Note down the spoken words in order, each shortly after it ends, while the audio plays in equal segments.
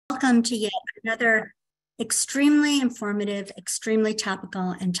Welcome to yet another extremely informative, extremely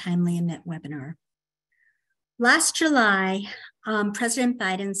topical, and timely emit webinar. Last July, President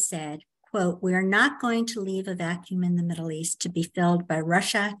Biden said, quote, "We are not going to leave a vacuum in the Middle East to be filled by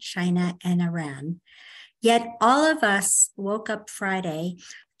Russia, China, and Iran." Yet all of us woke up Friday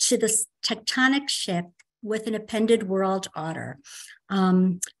to this tectonic shift with an appended world order.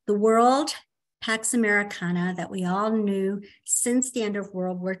 The world Pax Americana that we all knew since the end of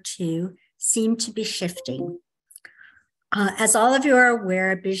World War II seemed to be shifting. As all of you are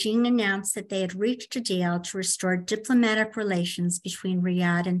aware, Beijing announced that they had reached a deal to restore diplomatic relations between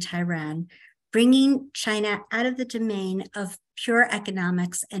Riyadh and Tehran, bringing China out of the domain of pure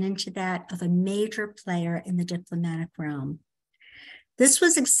economics and into that of a major player in the diplomatic realm. This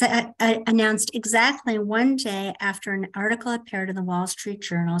was announced exactly one day after an article appeared in the Wall Street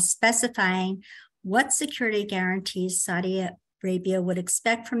Journal specifying what security guarantees Saudi Arabia would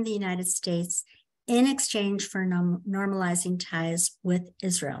expect from the United States in exchange for normalizing ties with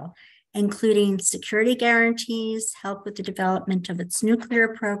Israel, including security guarantees, help with the development of its nuclear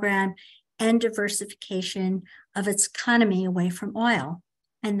program, and diversification of its economy away from oil.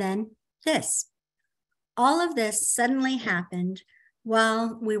 And then this. All of this suddenly happened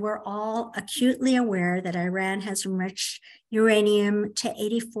while we were all acutely aware that Iran has enriched uranium to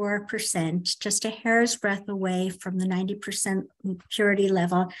 84%, just a hair's breadth away from the 90% purity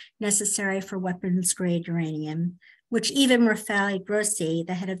level necessary for weapons-grade uranium, which even Rafael Grossi,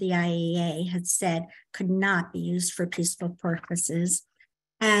 the head of the IAEA, had said could not be used for peaceful purposes.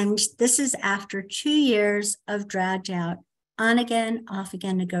 And this is after 2 years of dragged out on-again,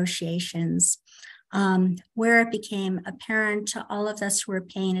 off-again negotiations, where it became apparent to all of us who were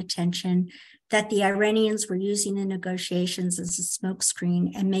paying attention that the Iranians were using the negotiations as a smokescreen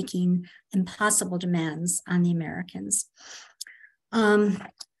and making impossible demands on the Americans. The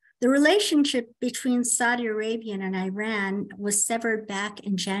relationship between Saudi Arabia and Iran was severed back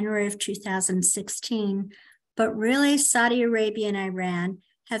in January of 2016, but really Saudi Arabia and Iran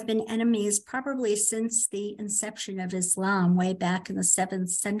have been enemies probably since the inception of Islam way back in the 7th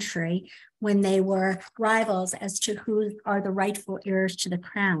century, when they were rivals as to who are the rightful heirs to the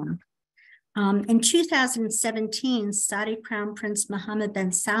crown. In 2017, Saudi Crown Prince Mohammed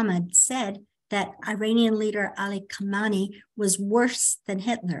bin Salman said that Iranian leader Ali Khamenei was worse than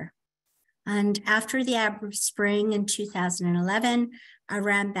Hitler. And after the Arab Spring in 2011,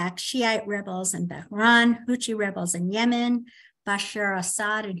 Iran backed Shiite rebels in Bahrain, Houthi rebels in Yemen, Bashar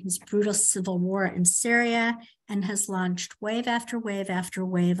Assad and his brutal civil war in Syria, and has launched wave after wave after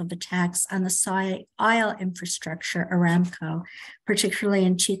wave of attacks on the Saudi oil infrastructure, Aramco, particularly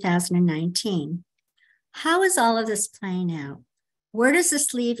in 2019. How is all of this playing out? Where does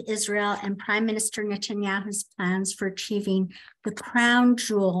this leave Israel and Prime Minister Netanyahu's plans for achieving the crown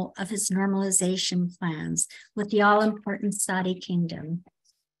jewel of his normalization plans with the all-important Saudi kingdom?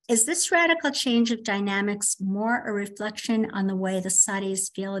 Is this radical change of dynamics more a reflection on the way the Saudis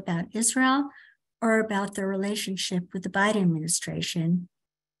feel about Israel or about their relationship with the Biden administration?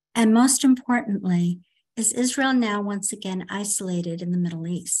 And most importantly, is Israel now once again isolated in the Middle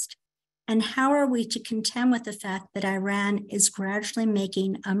East? And how are we to contend with the fact that Iran is gradually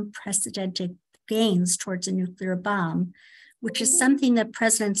making unprecedented gains towards a nuclear bomb, which is something that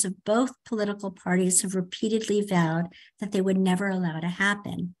presidents of both political parties have repeatedly vowed that they would never allow to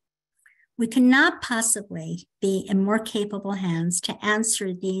happen? We cannot possibly be in more capable hands to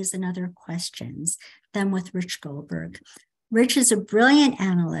answer these and other questions than with Rich Goldberg. Rich is a brilliant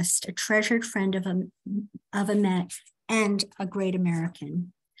analyst, a treasured friend of Emet, and a great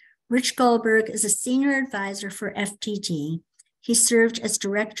American. Rich Goldberg is a senior advisor for FTD. He served as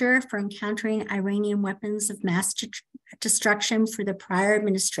director for encountering Iranian weapons of mass destruction for the prior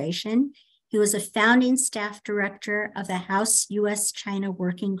administration. He was a founding staff director of the House U.S.-China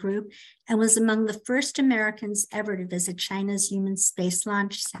Working Group and was among the first Americans ever to visit China's Human Space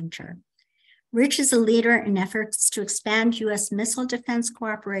Launch Center. Rich is a leader in efforts to expand U.S. missile defense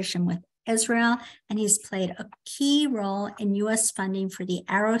cooperation with Israel, and he's played a key role in U.S. funding for the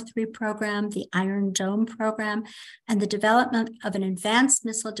Arrow 3 program, the Iron Dome program, and the development of an advanced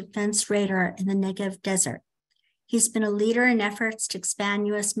missile defense radar in the Negev Desert. He's been a leader in efforts to expand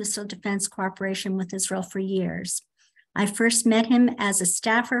U.S. missile defense cooperation with Israel for years. I first met him as a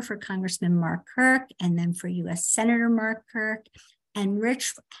staffer for Congressman Mark Kirk and then for U.S. Senator Mark Kirk. And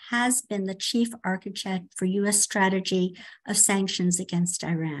Rich has been the chief architect for U.S. strategy of sanctions against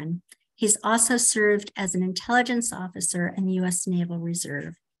Iran. He's also served as an intelligence officer in the U.S. Naval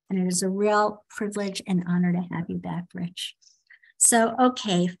Reserve. And it is a real privilege and honor to have you back, Rich. So,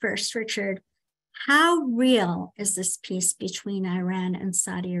 okay, first, Richard, How real is this peace between Iran and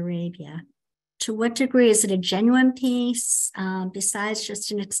Saudi Arabia? To what degree is it a genuine peace, besides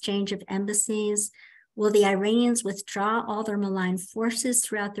just an exchange of embassies? Will the Iranians withdraw all their malign forces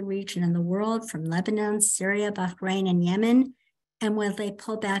throughout the region and the world from Lebanon, Syria, Bahrain, and Yemen? And will they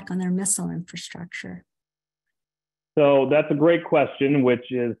pull back on their missile infrastructure? So that's a great question, which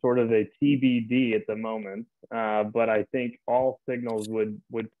is sort of a TBD at the moment. But I think all signals would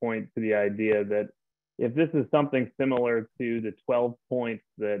point to the idea that if this is something similar to the 12 points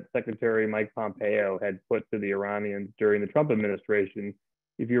that Secretary Mike Pompeo had put to the Iranians during the Trump administration,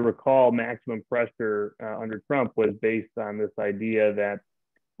 if you recall, maximum pressure under Trump was based on this idea that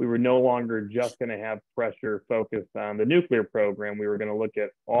we were no longer just going to have pressure focused on the nuclear program. We were going to look at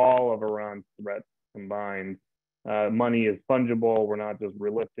all of Iran's threats combined. Money is fungible. We're not just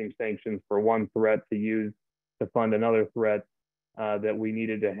relifting sanctions for one threat to use to fund another threat. That we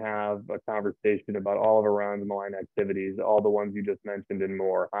needed to have a conversation about all of Iran's malign activities, all the ones you just mentioned and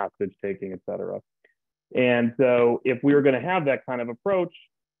more, hostage taking, et cetera. And so if we were going to have that kind of approach,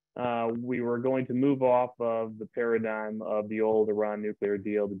 we were going to move off of the paradigm of the old Iran nuclear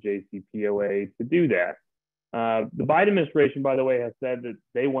deal, the JCPOA, to do that. The Biden administration, by the way, has said that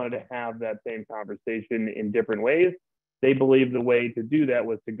they wanted to have that same conversation in different ways. They believe the way to do that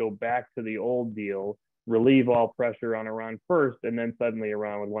was to go back to the old deal, relieve all pressure on Iran first, and then suddenly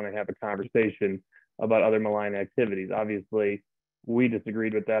Iran would want to have a conversation about other malign activities. Obviously, we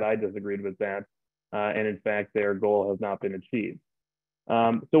disagreed with that. I disagreed with that. And in fact, their goal has not been achieved.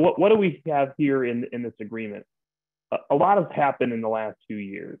 So what do we have here in this agreement? A lot has happened in the last 2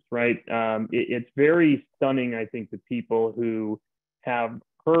 years, right? It's very stunning, I think, to people who have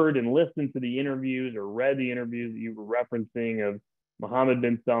heard and listened to the interviews or read the interviews that you were referencing of Mohammed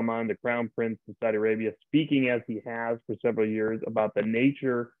bin Salman, the Crown Prince of Saudi Arabia, speaking as he has for several years about the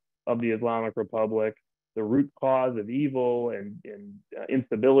nature of the Islamic Republic, the root cause of evil and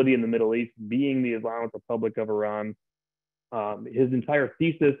instability in the Middle East being the Islamic Republic of Iran. His entire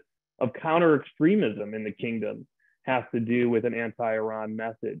thesis of counter-extremism in the kingdom has to do with an anti-Iran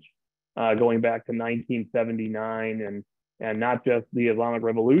message, going back to 1979 and not just the Islamic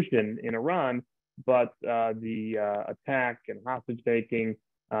Revolution in Iran, but the attack and hostage taking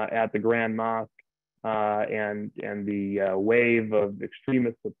at the Grand Mosque and the wave of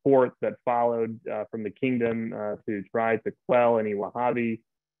extremist support that followed from the kingdom to try to quell any Wahhabi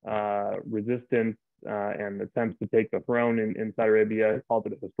resistance and attempts to take the throne in Saudi Arabia. Called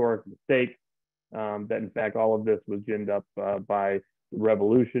it a historic mistake. That in fact all of this was ginned up by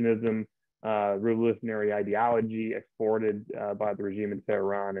revolutionary ideology exported by the regime in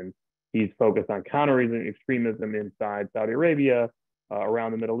Tehran, and he's focused on countering extremism inside Saudi Arabia,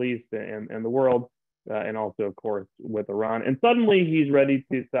 around the Middle East and the world, and also, of course, with Iran. And suddenly he's ready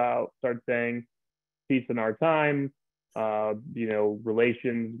to start saying, peace in our time,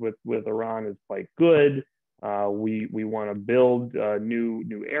 relations with Iran is quite good. We want to build a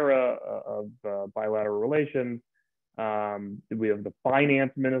new era of bilateral relations. We have the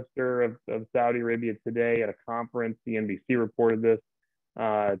finance minister of Saudi Arabia today at a conference. CNBC reported this.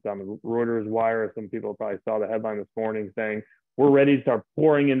 It's on the Reuters wire. Some people probably saw the headline this morning saying, we're ready to start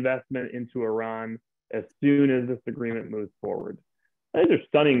pouring investment into Iran as soon as this agreement moves forward. These are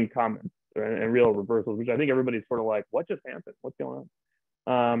stunning comments and real reversals, which I think everybody's sort of like, what just happened? What's going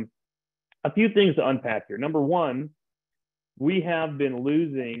on? A few things to unpack here. Number one, we have been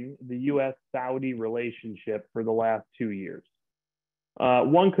losing the U.S.-Saudi relationship for the last 2 years.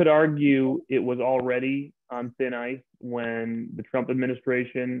 One could argue it was already on thin ice when the Trump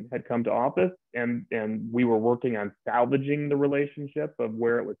administration had come to office, and we were working on salvaging the relationship of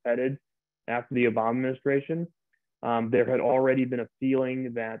where it was headed after the Obama administration. There had already been a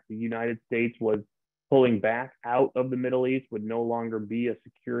feeling that the United States was pulling back out of the Middle East, would no longer be a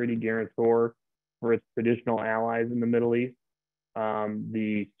security guarantor for its traditional allies in the Middle East.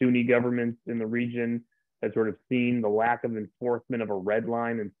 The Sunni governments in the region had sort of seen the lack of enforcement of a red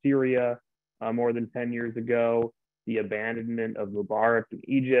line in Syria more than 10 years ago, the abandonment of Mubarak in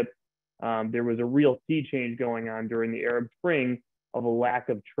Egypt. There was a real sea change going on during the Arab Spring of a lack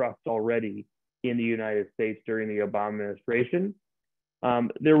of trust already in the United States during the Obama administration.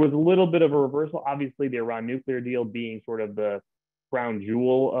 There was a little bit of a reversal. Obviously, the Iran nuclear deal being sort of the crown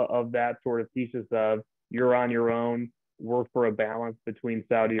jewel of that sort of thesis of you're on your own, work for a balance between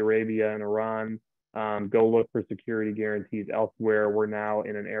Saudi Arabia and Iran, go look for security guarantees elsewhere. We're now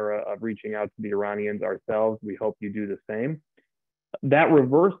in an era of reaching out to the Iranians ourselves. We hope you do the same. That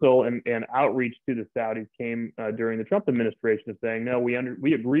reversal and outreach to the Saudis came during the Trump administration of saying, no, we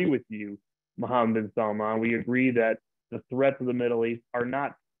agree with you, Mohammed bin Salman. We agree that the threats of the Middle East are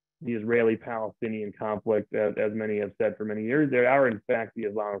not the Israeli-Palestinian conflict, as many have said for many years. They are, in fact, the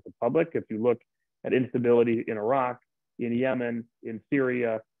Islamic Republic. If you look at instability in Iraq, in Yemen, in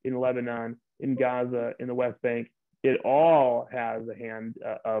Syria, in Lebanon, in Gaza, in the West Bank, it all has a hand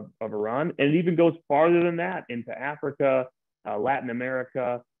of Iran. And it even goes farther than that into Africa, Latin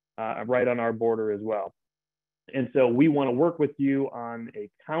America, right on our border as well. And so we want to work with you on a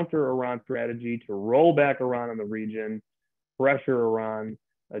counter-Iran strategy to roll back Iran in the region, pressure Iran,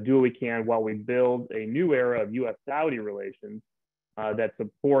 do what we can while we build a new era of U.S.-Saudi relations that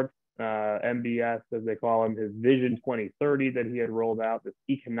supports MBS, as they call him, his Vision 2030 that he had rolled out, this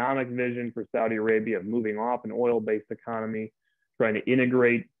economic vision for Saudi Arabia of moving off an oil-based economy, trying to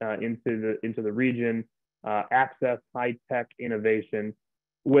integrate into the region, access high-tech innovation,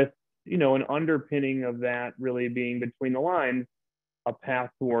 with an underpinning of that really being between the lines a path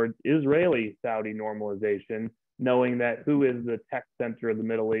towards Israeli-Saudi normalization, knowing that who is the tech center of the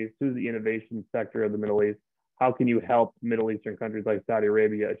Middle East, who's the innovation sector of the Middle East, how can you help Middle Eastern countries like Saudi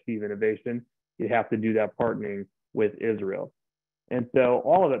Arabia achieve innovation? You have to do that partnering with Israel. And so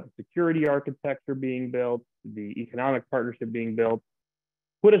all of it, the security architecture being built, the economic partnership being built,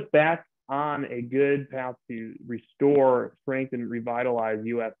 put us back on a good path to restore, strengthen, revitalize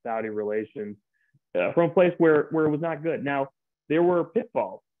U.S.-Saudi relations from a place where it was not good. Now, there were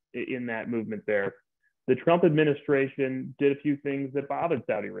pitfalls in that movement there. The Trump administration did a few things that bothered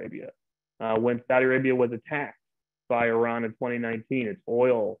Saudi Arabia. When Saudi Arabia was attacked by Iran in 2019, its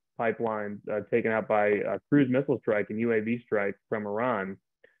oil pipelines taken out by a cruise missile strike and UAV strike from Iran,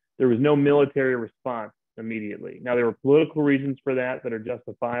 there was no military response immediately. Now, there were political reasons for that are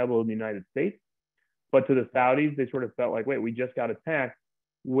justifiable in the United States, but to the Saudis, they sort of felt like, wait, we just got attacked.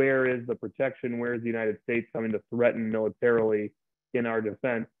 Where is the protection? Where is the United States coming to threaten militarily in our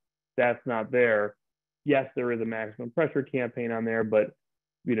defense? That's not there. Yes, there is a maximum pressure campaign on there, but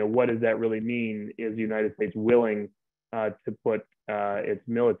what does that really mean? Is the United States willing to put its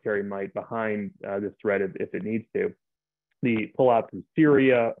military might behind this threat if it needs to? The pullout from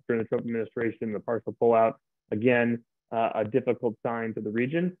Syria during the Trump administration, the partial pullout, again, a difficult sign to the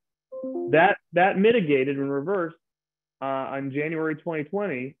region. That mitigated and reversed on January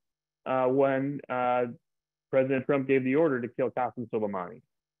 2020 when President Trump gave the order to kill Qasem Soleimani.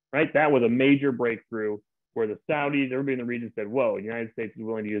 Right, that was a major breakthrough where the Saudis, everybody in the region said, whoa, the United States is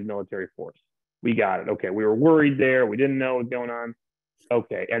willing to use military force. We got it. Okay, we were worried there. We didn't know what was going on.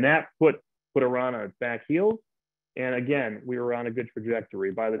 Okay, and that put Iran on its back heels. And again, we were on a good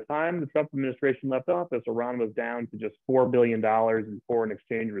trajectory. By the time the Trump administration left office, Iran was down to just $4 billion in foreign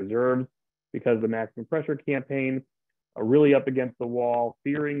exchange reserves because of the maximum pressure campaign, really up against the wall,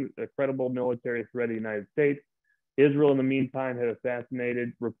 fearing a credible military threat of the United States. Israel, in the meantime, had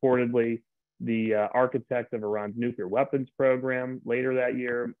assassinated, reportedly, the architect of Iran's nuclear weapons program later that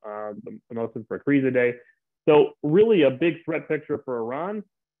year, the Mohsen Fakhrizadeh. So really a big threat picture for Iran.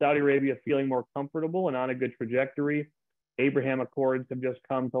 Saudi Arabia feeling more comfortable and on a good trajectory. Abraham Accords have just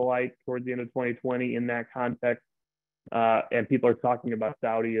come to light towards the end of 2020 in that context. And people are talking about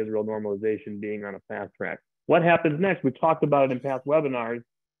Saudi-Israel normalization being on a fast track. What happens next? We've talked about it in past webinars.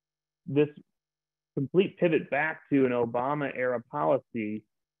 This complete pivot back to an Obama-era policy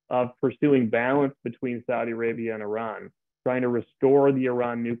of pursuing balance between Saudi Arabia and Iran, trying to restore the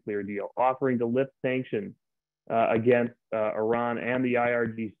Iran nuclear deal, offering to lift sanctions against Iran and the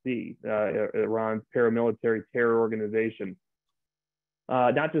IRGC, Iran's paramilitary terror organization.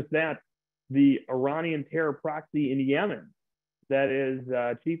 Not just that, the Iranian terror proxy in Yemen that is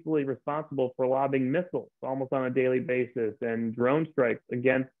chiefly responsible for lobbing missiles almost on a daily basis and drone strikes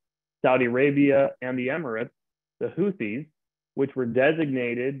against Saudi Arabia and the Emirates, the Houthis, which were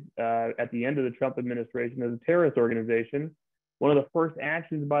designated at the end of the Trump administration as a terrorist organization. One of the first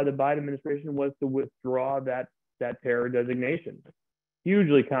actions by the Biden administration was to withdraw that terror designation.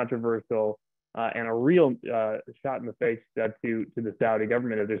 Hugely controversial and a real shot in the face to the Saudi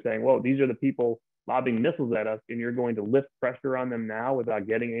government as they're saying, whoa, these are the people lobbing missiles at us and you're going to lift pressure on them now without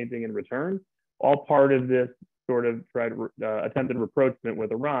getting anything in return. All part of this sort of attempted rapprochement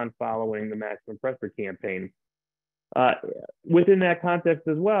with Iran following the maximum pressure campaign. Within that context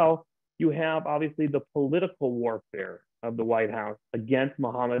as well, you have obviously the political warfare of the White House against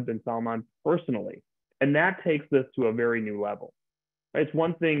Mohammed bin Salman personally. And that takes this to a very new level. It's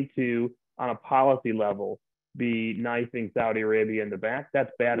one thing to, on a policy level, be knifing Saudi Arabia in the back.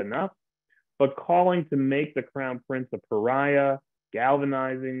 That's bad enough. But calling to make the crown prince a pariah,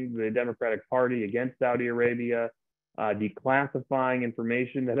 galvanizing the Democratic Party against Saudi Arabia, declassifying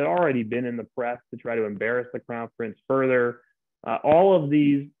information that had already been in the press to try to embarrass the crown prince further. All of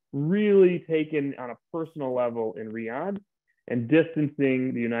these really taken on a personal level in Riyadh and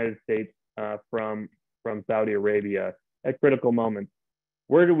distancing the United States from Saudi Arabia at critical moments.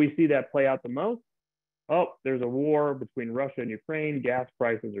 Where do we see that play out the most? Oh, there's a war between Russia and Ukraine. Gas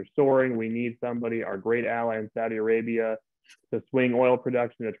prices are soaring. We need somebody, our great ally in Saudi Arabia, to swing oil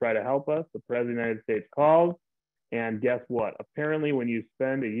production to try to help us. The President of the United States calls. And guess what? Apparently, when you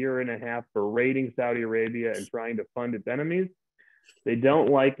spend a year and a half berating Saudi Arabia and trying to fund its enemies, they don't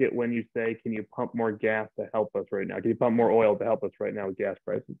like it when you say, can you pump more gas to help us right now? Can you pump more oil to help us right now with gas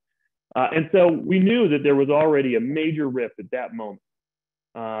prices? And so we knew that there was already a major rift at that moment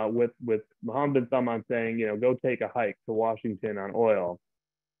with Mohammed bin Salman saying, go take a hike to Washington on oil,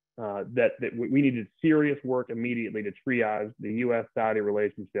 that we needed serious work immediately to triage the U.S.-Saudi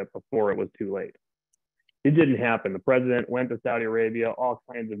relationship before it was too late. It didn't happen. The president went to Saudi Arabia, all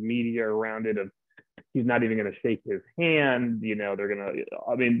kinds of media around it of he's not even going to shake his hand. They're going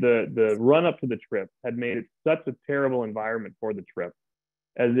to, the run up to the trip had made it such a terrible environment for the trip,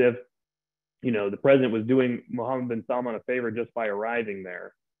 as if, the president was doing Mohammed bin Salman a favor just by arriving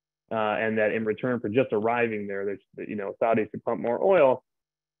there. And that in return for just arriving there, Saudis could pump more oil.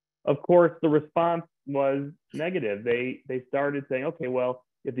 Of course, the response was negative. They started saying, okay, well,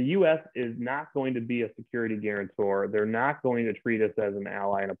 if the U.S. is not going to be a security guarantor, they're not going to treat us as an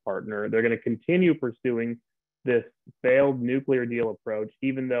ally and a partner. They're going to continue pursuing this failed nuclear deal approach,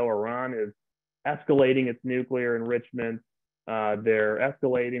 even though Iran is escalating its nuclear enrichment. They're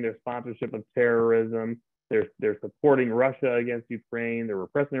escalating their sponsorship of terrorism. They're supporting Russia against Ukraine. They're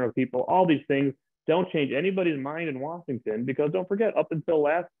repressing their own people. All these things don't change anybody's mind in Washington, because don't forget, up until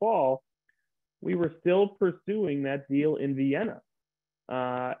last fall, we were still pursuing that deal in Vienna.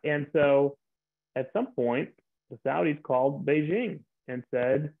 And so at some point, the Saudis called Beijing and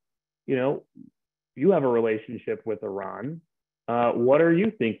said, you have a relationship with Iran. What are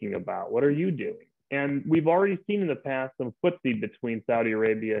you thinking about? What are you doing? And we've already seen in the past some footsie between Saudi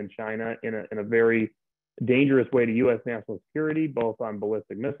Arabia and China in a very dangerous way to U.S. national security, both on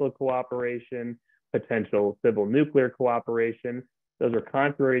ballistic missile cooperation, potential civil nuclear cooperation. Those are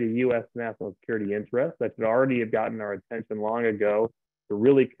contrary to U.S. national security interests that should already have gotten our attention long ago to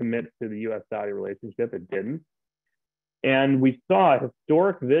really commit to the U.S.-Saudi relationship. It didn't. And we saw a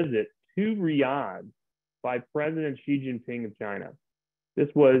historic visit to Riyadh by President Xi Jinping of China. This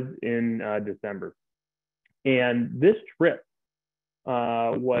was in December. And this trip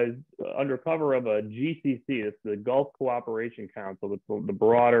was under cover of a GCC, it's the Gulf Cooperation Council, it's the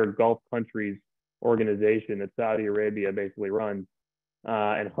broader Gulf countries organization that Saudi Arabia basically runs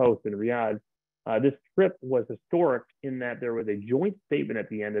and hosts in Riyadh. This trip was historic in that there was a joint statement at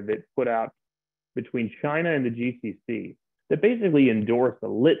the end of it put out between China and the GCC that basically endorsed a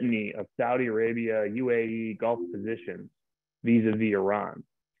litany of Saudi Arabia, UAE, Gulf positions vis-a-vis Iran,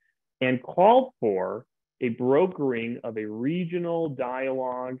 and called for a brokering of a regional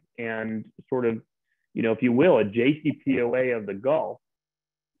dialogue and sort of, if you will, a JCPOA of the Gulf,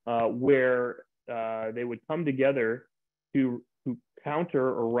 where they would come together to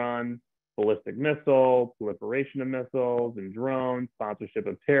counter Iran's ballistic missile, proliferation of missiles and drones, sponsorship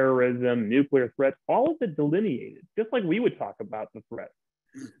of terrorism, nuclear threats, all of it delineated, just like we would talk about the threat,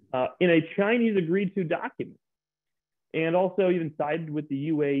 in a Chinese agreed to document. And also even sided with the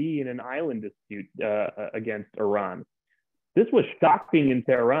UAE in an island dispute against Iran. This was shocking in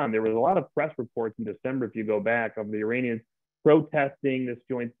Tehran. There was a lot of press reports in December, if you go back, of the Iranians protesting this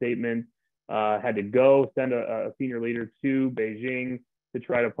joint statement, had to go send a senior leader to Beijing to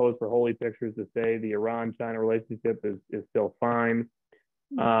try to pose for holy pictures to say the Iran-China relationship is still fine.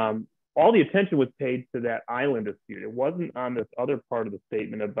 All the attention was paid to that island dispute. It wasn't on this other part of the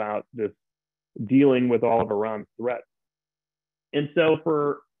statement about this dealing with all of Iran's threats. And so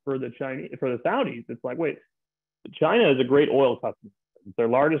for the Saudis, it's like, wait, China is a great oil customer. It's their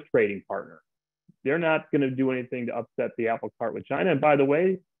largest trading partner. They're not going to do anything to upset the apple cart with China. And by the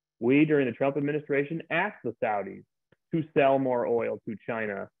way, we, during the Trump administration, asked the Saudis to sell more oil to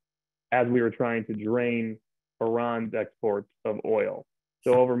China as we were trying to drain Iran's exports of oil.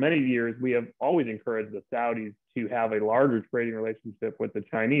 So over many years, we have always encouraged the Saudis to have a larger trading relationship with the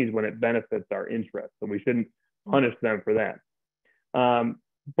Chinese when it benefits our interests. So we shouldn't punish them for that.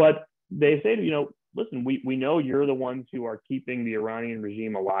 But they say, listen, we know you're the ones who are keeping the Iranian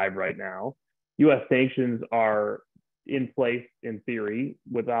regime alive right now. U.S. sanctions are in place in theory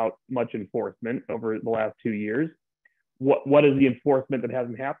without much enforcement over the last 2 years. What is the enforcement that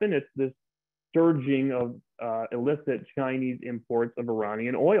hasn't happened? It's this surging of illicit Chinese imports of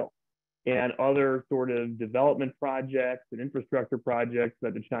Iranian oil and other sort of development projects and infrastructure projects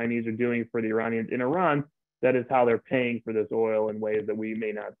that the Chinese are doing for the Iranians in Iran. That is how they're paying for this oil in ways that we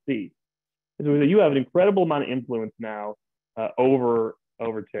may not see. So you have an incredible amount of influence now over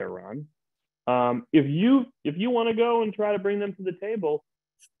Tehran. If you want to go and try to bring them to the table,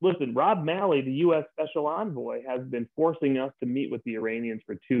 listen, Rob Malley, the U.S. Special Envoy, has been forcing us to meet with the Iranians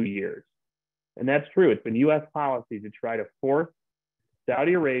for 2 years. And that's true. It's been U.S. policy to try to force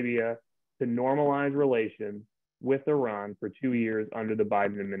Saudi Arabia to normalize relations with Iran for 2 years under the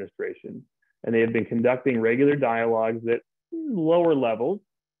Biden administration. And they have been conducting regular dialogues at lower levels,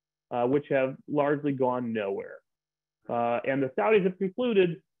 which have largely gone nowhere. And the Saudis have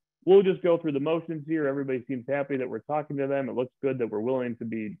concluded, we'll just go through the motions here. Everybody seems happy that we're talking to them. It looks good that we're willing to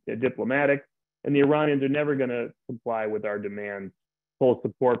be diplomatic. And the Iranians are never going to comply with our demands. Full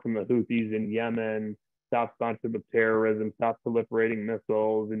support from the Houthis in Yemen, stop sponsorship of terrorism, stop proliferating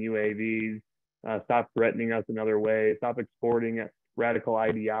missiles and UAVs, stop threatening us in other ways, stop exporting radical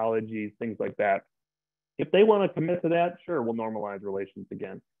ideologies, things like that. If they want to commit to that, sure, we'll normalize relations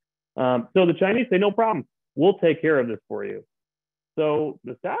again. So the Chinese say, no problem. We'll take care of this for you. So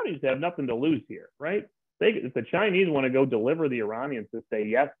the Saudis have nothing to lose here, right? If the Chinese want to go deliver the Iranians to say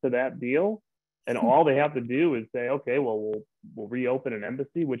yes to that deal, and all they have to do is say, okay, well, we'll reopen an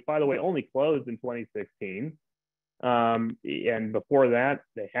embassy, which, by the way, only closed in 2016. And before that,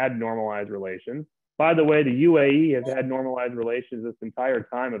 they had normalized relations. By the way, the UAE has had normalized relations this entire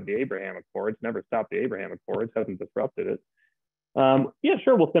time of the Abraham Accords, never stopped the Abraham Accords, hasn't disrupted it. Yeah,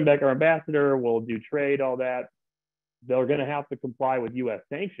 sure, we'll send back our ambassador, we'll do trade, all that. They're going to have to comply with U.S.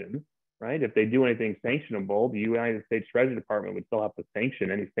 sanctions, right? If they do anything sanctionable, the United States Treasury Department would still have to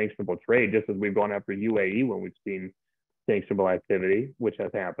sanction any sanctionable trade, just as we've gone after UAE when we've seen sanctionable activity, which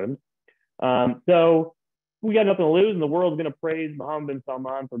has happened. So we got nothing to lose, and the world's going to praise Mohammed bin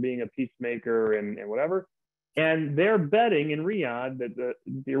Salman for being a peacemaker and whatever. And they're betting in Riyadh that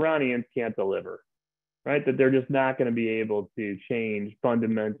the Iranians can't deliver, right? That they're just not going to be able to change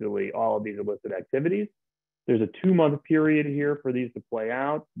fundamentally all of these illicit activities. There's a 2-month period here for these to play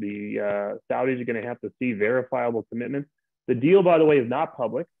out. The Saudis are going to have to see verifiable commitments. The deal, by the way, is not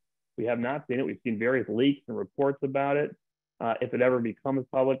public. We have not seen it. We've seen various leaks and reports about it. If it ever becomes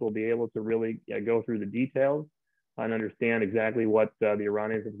public, we'll be able to really go through the details and understand exactly what the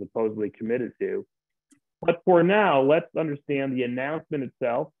Iranians have supposedly committed to. But for now, let's understand the announcement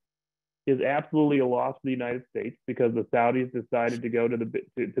itself is absolutely a loss for the United States because the Saudis decided to go to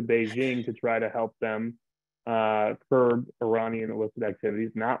Beijing to try to help them curb Iranian illicit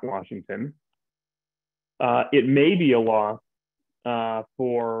activities, not Washington. It may be a loss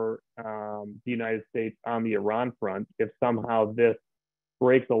for the United States on the Iran front if somehow this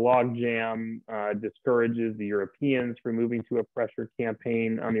breaks a logjam, discourages the Europeans from moving to a pressure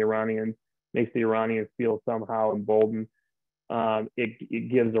campaign on the Iranians, makes the Iranians feel somehow emboldened. It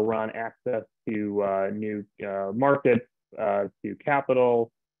gives Iran access to new markets, to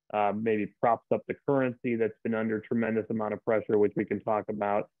capital, maybe props up the currency that's been under tremendous amount of pressure, which we can talk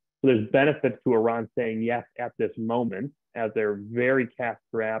about. So there's benefits to Iran saying yes at this moment, as they're very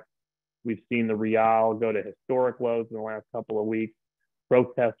cash-strapped. We've seen the Riyal go to historic lows in the last couple of weeks.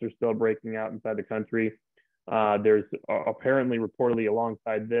 Protests are still breaking out inside the country. There's apparently, reportedly,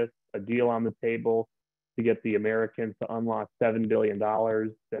 alongside this, a deal on the table to get the Americans to unlock $7 billion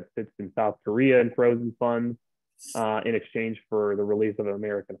that sits in South Korea in frozen funds in exchange for the release of an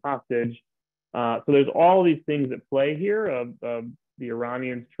American hostage. So there's all these things at play here of the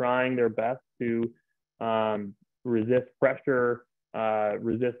Iranians trying their best to resist pressure,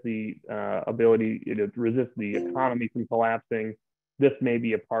 resist the ability, resist the economy from collapsing. This may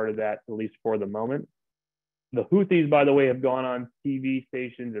be a part of that, at least for the moment. The Houthis, by the way, have gone on TV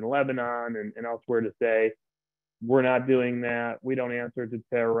stations in Lebanon and elsewhere to say, we're not doing that. We don't answer to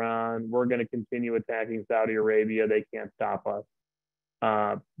Tehran. We're going to continue attacking Saudi Arabia. They can't stop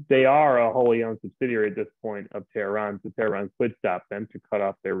us. They are a wholly owned subsidiary at this point of Tehran, so Tehran could stop them to cut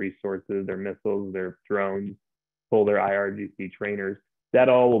off their resources, their missiles, their drones, pull their IRGC trainers. That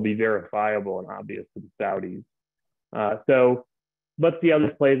all will be verifiable and obvious to the Saudis. So let's see how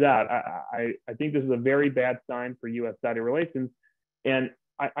this plays out. I think this is a very bad sign for U.S.-Saudi relations. And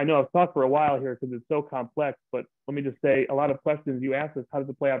I know I've talked for a while here because it's so complex, but let me just say a lot of questions you asked us, how does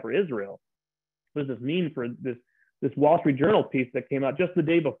it play out for Israel? What does this mean for this Wall Street Journal piece that came out just the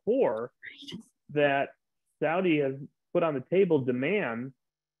day before that Saudi has put on the table demands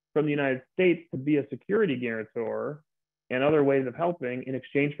from the United States to be a security guarantor and other ways of helping in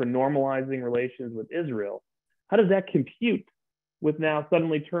exchange for normalizing relations with Israel? How does that compute with now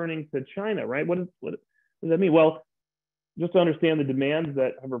suddenly turning to China, right? What does that mean? Well, just to understand the demands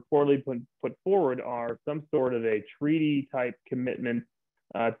that have reportedly put forward are some sort of a treaty type commitment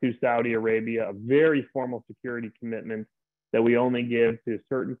to Saudi Arabia, a very formal security commitment that we only give to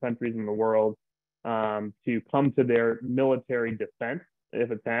certain countries in the world. to come to their military defense if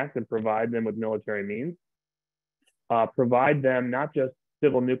attacked and provide them with military means. Provide them not just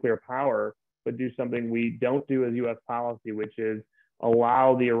civil nuclear power, but do something we don't do as U.S. policy, which is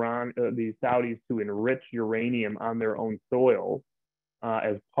allow the Saudis to enrich uranium on their own soil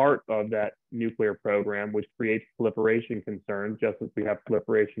as part of that nuclear program, which creates proliferation concerns, just as we have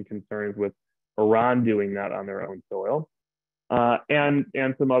proliferation concerns with Iran doing that on their own soil, and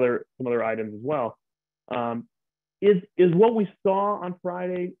some other items as well. Is what we saw on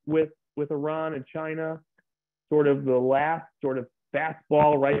Friday with Iran and China sort of the last sort of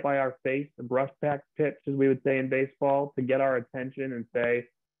fastball right by our face, the brushback pitch, as we would say in baseball, to get our attention and say,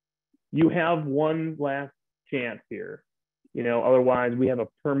 you have one last chance here. Otherwise we have a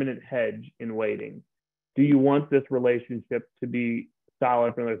permanent hedge in waiting. Do you want this relationship to be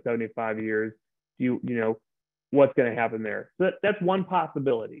solid for another 75 years? What's going to happen there? So that's one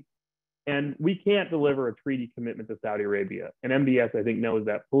possibility. And we can't deliver a treaty commitment to Saudi Arabia. And MBS, I think, knows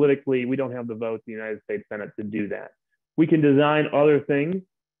that politically, we don't have the votes in the United States Senate to do that. We can design other things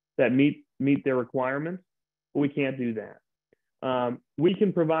that meet their requirements, but we can't do that. We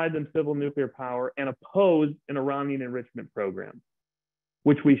can provide them civil nuclear power and oppose an Iranian enrichment program,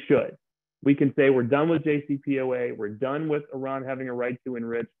 which we should. We can say we're done with JCPOA, we're done with Iran having a right to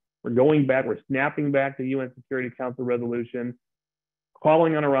enrich, we're snapping back to UN Security Council resolution,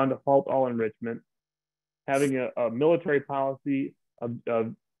 calling on Iran to halt all enrichment, having a military policy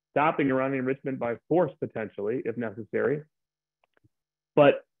of stopping Iranian enrichment by force potentially, if necessary.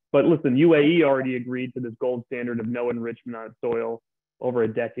 But listen, UAE already agreed to this gold standard of no enrichment on its soil over a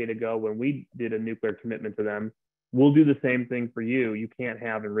decade ago when we did a nuclear commitment to them. We'll do the same thing for you. You can't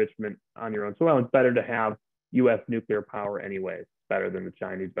have enrichment on your own soil. It's better to have U.S. nuclear power anyways. Better than the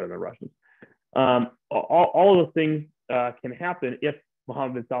Chinese, better than the Russians. All of those things can happen if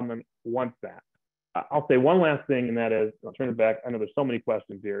Mohammed bin Salman wants that. I'll say one last thing, and that is, I'll turn it back. I know there's so many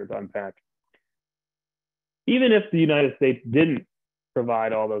questions here to unpack. Even if the United States didn't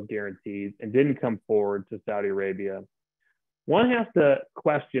provide all those guarantees and didn't come forward to Saudi Arabia, one has to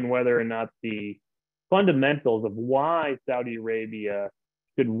question whether or not the fundamentals of why Saudi Arabia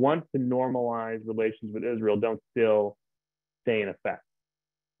should want to normalize relations with Israel don't still stay in effect.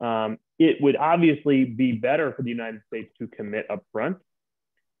 It would obviously be better for the United States to commit upfront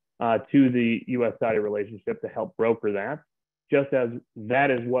to the U.S.-Saudi relationship to help broker that, just as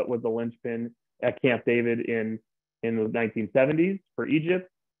that is what was the linchpin at Camp David in the 1970s for Egypt.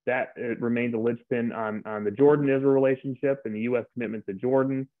 That it remained the linchpin on the Jordan-Israel relationship and the U.S. commitment to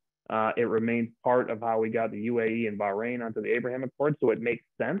Jordan. It remains part of how we got the UAE and Bahrain onto the Abraham Accords, so it makes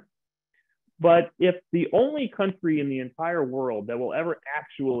sense. But if the only country in the entire world that will ever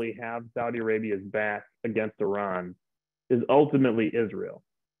actually have Saudi Arabia's back against Iran is ultimately Israel,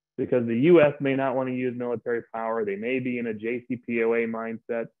 because the U.S. may not want to use military power. They may be in a JCPOA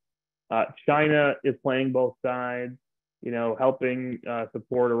mindset. China is playing both sides, helping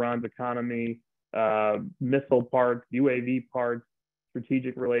support Iran's economy, missile parts, UAV parts,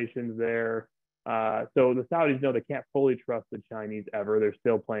 strategic relations there. So the Saudis know they can't fully trust the Chinese ever. They're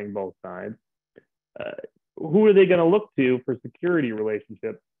still playing both sides. Who are they going to look to for security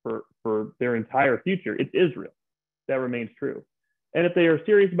relationships for their entire future? It's Israel. That remains true. And if they are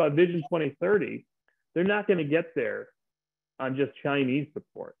serious about Vision 2030, they're not going to get there on just Chinese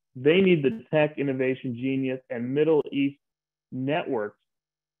support. They need the tech, innovation, genius, and Middle East networks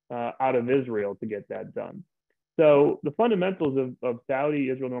out of Israel to get that done. So the fundamentals of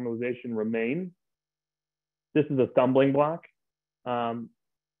Saudi-Israel normalization remain. This is a stumbling block.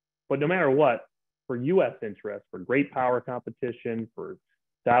 But no matter what, for U.S. interests, for great power competition, for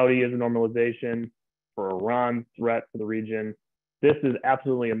Saudi-Israel normalization, for Iran's threat to the region, this is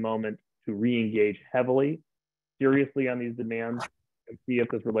absolutely a moment to re-engage heavily, seriously on these demands and see if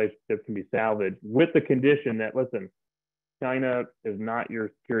this relationship can be salvaged with the condition that, listen, China is not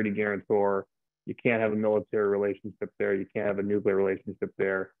your security guarantor. You can't have a military relationship there. You can't have a nuclear relationship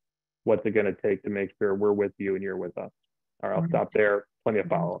there. What's it going to take to make sure we're with you and you're with us? All right, I'll stop there. Plenty of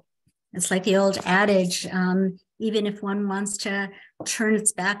follow-up. It's like the old adage, even if one wants to turn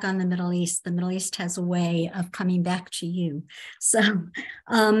its back on the Middle East has a way of coming back to you. So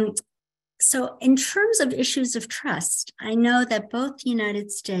in terms of issues of trust, I know that both the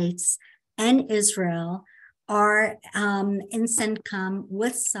United States and Israel are in CENTCOM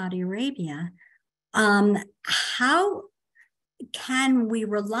with Saudi Arabia. How can we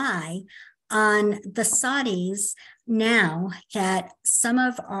rely on the Saudis now that some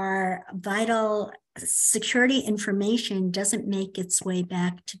of our vital security information doesn't make its way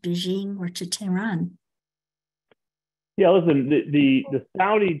back to Beijing or to Tehran? Yeah, listen, the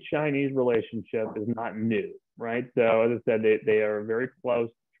Saudi-Chinese relationship is not new, right? So as I said, they are a very close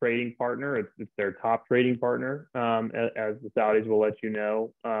trading partner. It's their top trading partner, as the Saudis will let you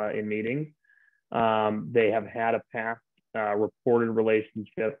know in meetings. They have had a past reported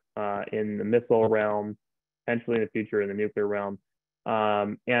relationship in the missile realm, potentially in the future in the nuclear realm.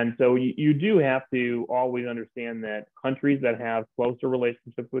 And so you do have to always understand that countries that have closer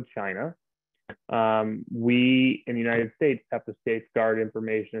relationships with China, we in the United States have to safeguard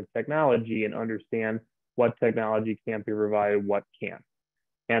information and technology and understand what technology can be provided, what can't.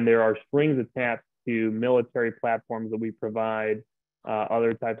 And there are strings attached to military platforms that we provide,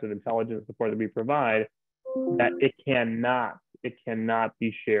 other types of intelligence support that we provide, that it cannot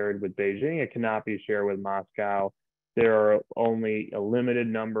be shared with Beijing. It cannot be shared with Moscow. There are only a limited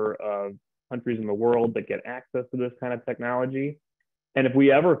number of countries in the world that get access to this kind of technology. And if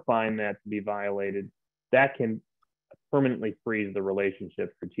we ever find that to be violated, that can permanently freeze the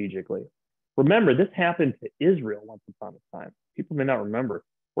relationship strategically. Remember, this happened to Israel once upon a time. People may not remember.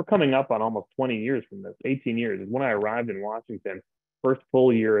 We're coming up on almost 20 years from this, 18 years. When I arrived in Washington, first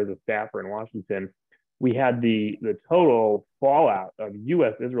full year as a staffer in Washington, we had the total fallout of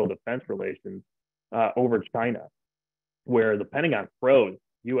U.S.-Israel defense relations over China, where the Pentagon froze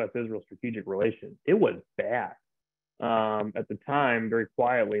U.S.-Israel strategic relations. It was bad. At the time, very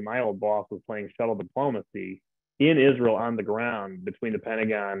quietly, my old boss was playing shuttle diplomacy in Israel on the ground between the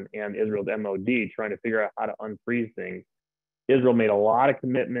Pentagon and Israel's MOD, trying to figure out how to unfreeze things. Israel made a lot of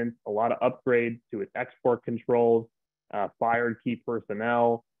commitments, a lot of upgrades to its export controls, fired key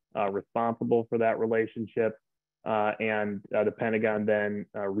personnel responsible for that relationship. And the Pentagon then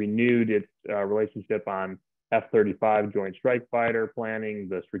renewed its relationship on F-35 Joint Strike Fighter planning,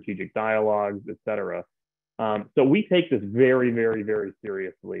 the strategic dialogues, et cetera. So we take this very, very, very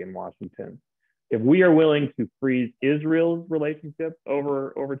seriously in Washington. If we are willing to freeze Israel's relationship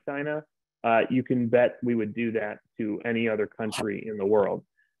over China, you can bet we would do that to any other country in the world.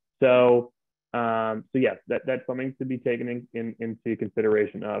 So yes, that's something to be taken into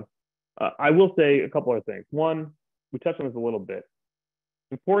consideration of. I will say a couple of things. One, we touched on this a little bit.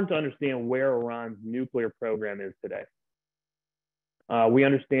 Important to understand where Iran's nuclear program is today. We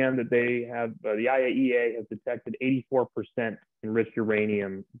understand that they have, the IAEA has detected 84% enriched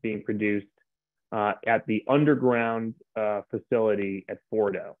uranium being produced at the underground facility at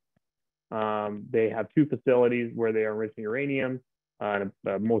Fordo. They have two facilities where they are enriching uranium,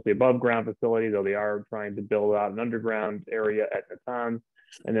 mostly above ground facility, though they are trying to build out an underground area at Natanz,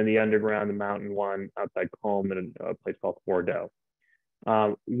 and then the underground, the mountain one outside Qom in a place called Fordo.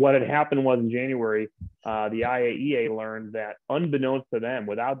 What had happened was in January, the IAEA learned that unbeknownst to them,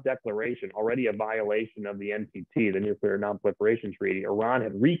 without declaration, already a violation of the NPT, the Nuclear Non-Proliferation Treaty, Iran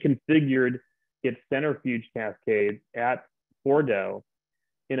had reconfigured its centrifuge cascades at Fordo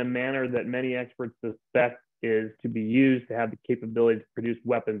in a manner that many experts suspect is to be used to have the capability to produce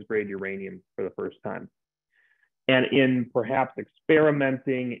weapons-grade uranium for the first time. And in perhaps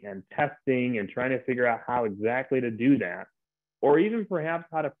experimenting and testing and trying to figure out how exactly to do that, or even perhaps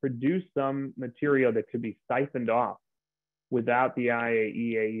how to produce some material that could be siphoned off without the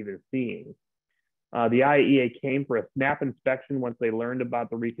IAEA even seeing. The IAEA came for a snap inspection once they learned about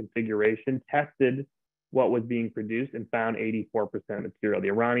the reconfiguration, tested what was being produced, and found 84% material. The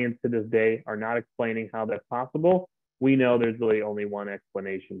Iranians to this day are not explaining how that's possible. We know there's really only one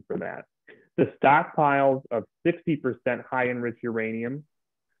explanation for that. The stockpiles of 60% high enriched uranium,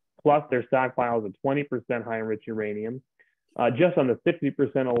 plus their stockpiles of 20% high enriched uranium, just on the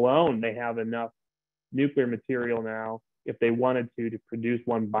 60% alone, they have enough nuclear material now, if they wanted to produce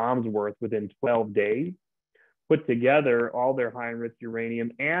one bomb's worth within 12 days. Put together all their high enriched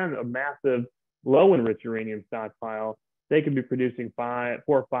uranium and a massive low enriched uranium stockpile, they could be producing 4,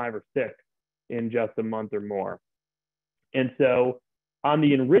 5, or 6 in just a month or more. And so on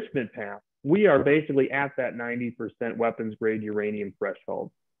the enrichment path, we are basically at that 90% weapons grade uranium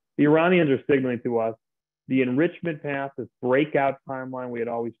threshold. The Iranians are signaling to us the enrichment path, this breakout timeline we had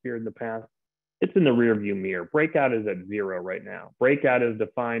always feared in the past, it's in the rearview mirror. Breakout is at 0 right now. Breakout is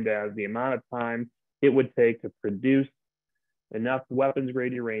defined as the amount of time it would take to produce enough weapons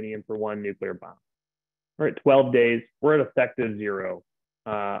grade uranium for one nuclear bomb. We're at 12 days, we're at effective 0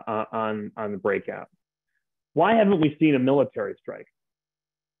 on the breakout. Why haven't we seen a military strike?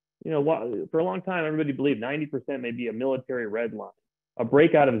 You know, for a long time, everybody believed 90% may be a military red line. A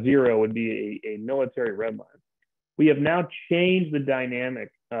breakout of 0 would be a military red line. We have now changed the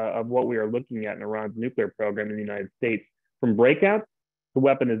dynamic of what we are looking at in Iran's nuclear program in the United States from breakout to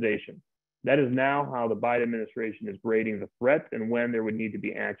weaponization. That is now how the Biden administration is grading the threat and when there would need to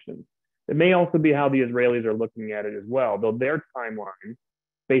be actions. It may also be how the Israelis are looking at it as well, though their timeline,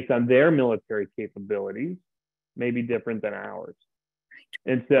 based on their military capabilities, may be different than ours.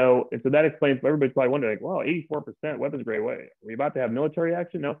 And so that explains, everybody's probably wondering, like, well, 84% weapons grade, what, are we about to have military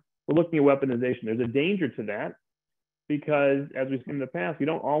action? No, we're looking at weaponization. There's a danger to that because, as we've seen in the past, you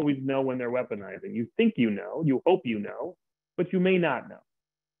don't always know when they're weaponizing. You think you know, you hope you know, but you may not know.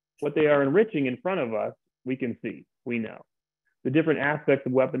 What they are enriching in front of us, we can see, we know. The different aspects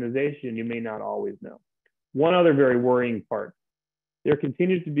of weaponization, you may not always know. One other very worrying part, there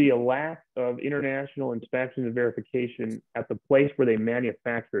continues to be a lack of international inspection and verification at the place where they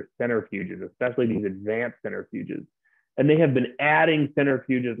manufacture centrifuges, especially these advanced centrifuges. And they have been adding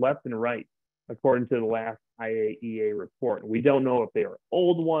centrifuges left and right, according to the last IAEA report. We don't know if they are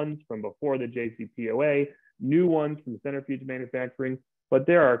old ones from before the JCPOA, new ones from centrifuge manufacturing, but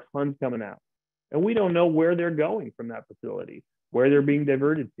there are tons coming out. And we don't know where they're going from that facility, where they're being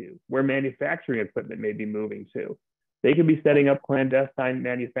diverted to, where manufacturing equipment may be moving to. They could be setting up clandestine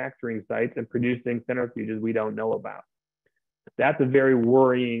manufacturing sites and producing centrifuges we don't know about. That's a very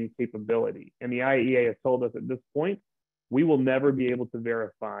worrying capability. And the IAEA has told us at this point, we will never be able to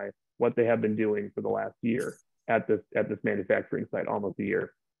verify what they have been doing for the last year at this manufacturing site, almost a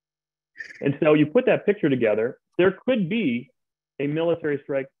year. And so you put that picture together, there could be a military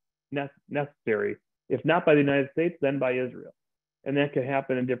strike necessary, if not by the United States, then by Israel. And that could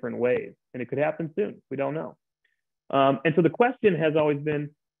happen in different ways. And it could happen soon. We don't know. And so the question has always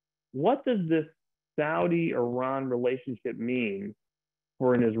been, what does this Saudi-Iran relationship mean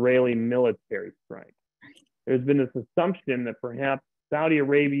for an Israeli military strike? There's been this assumption that perhaps Saudi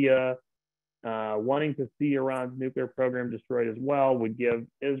Arabia, wanting to see Iran's nuclear program destroyed as well, would give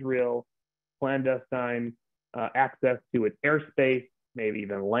Israel clandestine access to its airspace, maybe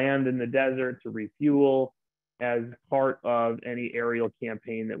even land in the desert to refuel as part of any aerial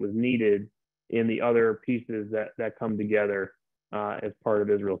campaign that was needed in the other pieces that come together as part of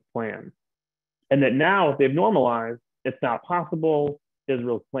Israel's plan. And that now, if they've normalized, it's not possible.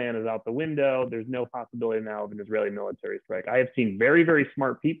 Israel's plan is out the window. There's no possibility now of an Israeli military strike. I have seen very, very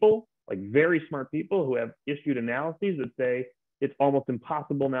smart people, who have issued analyses that say it's almost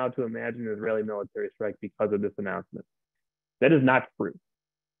impossible now to imagine an Israeli military strike because of this announcement. That is not true.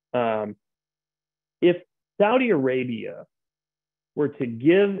 If Saudi Arabia were to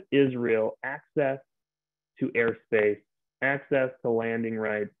give Israel access to airspace, access to landing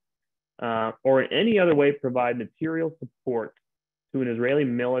rights, or in any other way provide material support to an Israeli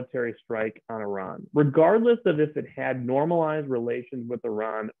military strike on Iran, regardless of if it had normalized relations with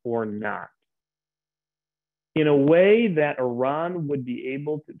Iran or not, in a way that Iran would be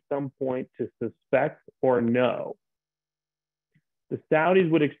able to, at some point, to suspect or know, the Saudis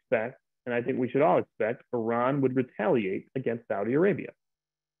would expect, and I think we should all expect, Iran would retaliate against Saudi Arabia.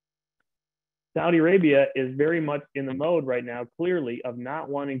 Saudi Arabia is very much in the mode right now, clearly, of not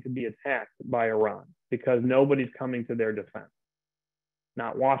wanting to be attacked by Iran because nobody's coming to their defense.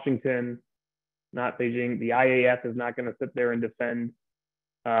 Not Washington, not Beijing. The IAF is not going to sit there and defend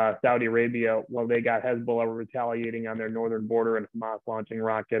Saudi Arabia while they got Hezbollah retaliating on their northern border and Hamas launching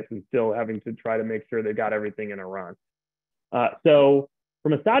rockets and still having to try to make sure they got everything in Iran. So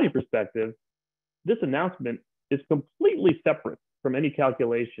from a Saudi perspective, this announcement is completely separate from any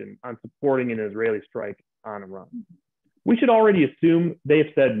calculation on supporting an Israeli strike on Iran. We should already assume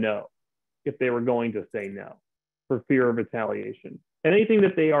they've said no if they were going to say no for fear of retaliation. And anything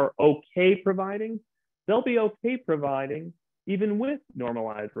that they are okay providing, they'll be okay providing even with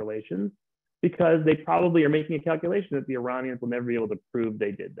normalized relations because they probably are making a calculation that the Iranians will never be able to prove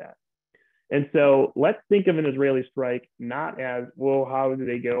they did that. And so let's think of an Israeli strike not as, well, how do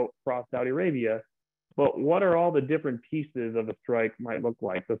they go across Saudi Arabia, but what are all the different pieces of a strike might look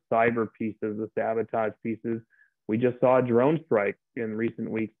like? The cyber pieces, the sabotage pieces. We just saw a drone strike in recent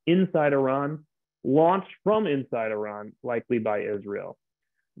weeks inside Iran, launched from inside Iran, likely by Israel.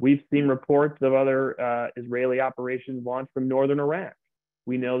 We've seen reports of other Israeli operations launched from northern Iraq.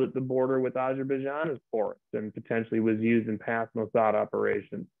 We know that the border with Azerbaijan is porous and potentially was used in past Mossad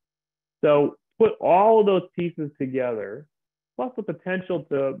operations. So put all of those pieces together, plus the potential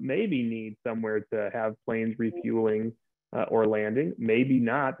to maybe need somewhere to have planes refueling or landing, maybe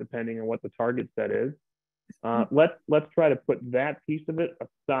not, depending on what the target set is. Let's try to put that piece of it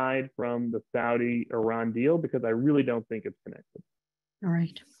aside from the Saudi-Iran deal because I really don't think it's connected. All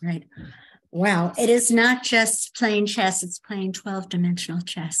right, right. Wow, it is not just playing chess, it's playing 12-dimensional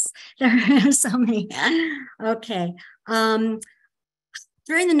chess. There are so many. Okay.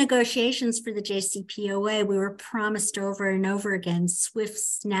 During the negotiations for the JCPOA, we were promised over and over again swift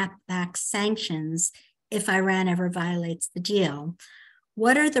snapback sanctions if Iran ever violates the deal.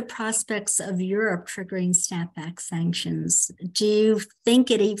 What are the prospects of Europe triggering snapback sanctions? Do you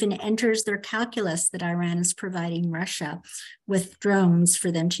think it even enters their calculus that Iran is providing Russia with drones for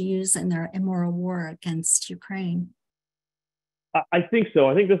them to use in their immoral war against Ukraine? I think so.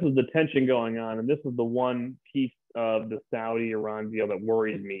 I think this is the tension going on, and this is the one piece of the Saudi-Iran deal that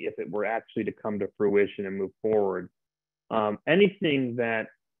worries me if it were actually to come to fruition and move forward. Anything that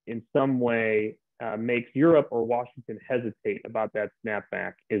in some way makes Europe or Washington hesitate about that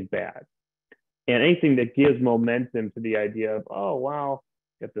snapback is bad. And anything that gives momentum to the idea of, oh, wow,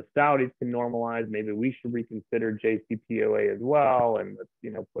 if the Saudis can normalize, maybe we should reconsider JCPOA as well, and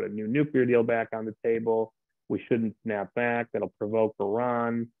let's, put a new nuclear deal back on the table. We shouldn't snap back. That'll provoke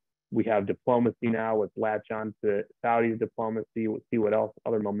Iran. We have diplomacy now. Let's latch on to Saudi's diplomacy. We'll see what else,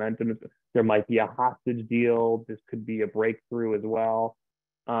 other momentum. There might be a hostage deal. This could be a breakthrough as well.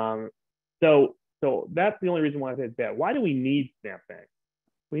 So that's the only reason why I say it's bad. Why do we need snapback?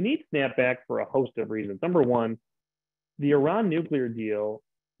 We need snapback for a host of reasons. Number one, the Iran nuclear deal,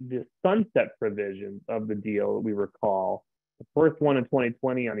 the sunset provisions of the deal, we recall, the first one in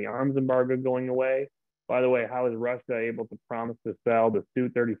 2020 on the arms embargo going away. By the way, how is Russia able to promise to sell the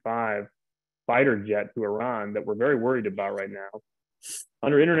Su-35 fighter jet to Iran that we're very worried about right now?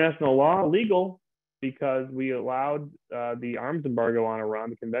 Under international law, illegal, because we allowed the arms embargo on Iran,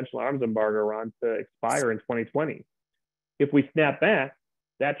 the conventional arms embargo on Iran, to expire in 2020. If we snap back,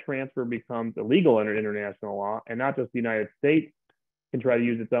 that transfer becomes illegal under international law, and not just the United States can try to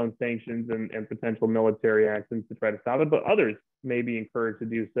use its own sanctions and potential military actions to try to stop it, but others may be encouraged to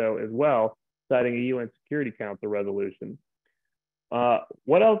do so as well, citing a UN Security Council resolution.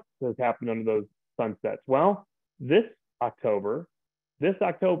 What else has happened under those sunsets? Well, this October,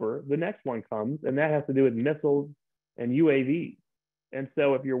 the next one comes, and that has to do with missiles and UAVs. And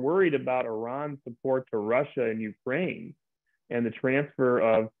so if you're worried about Iran's support to Russia and Ukraine and the transfer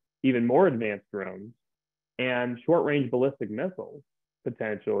of even more advanced drones and short-range ballistic missiles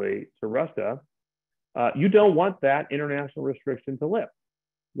potentially to Russia, you don't want that international restriction to lift.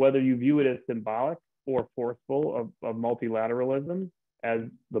 Whether you view it as symbolic or forceful of multilateralism, as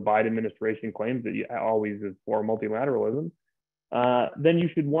the Biden administration claims that it always is for multilateralism, then you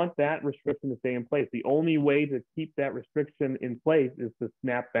should want that restriction to stay in place. The only way to keep that restriction in place is to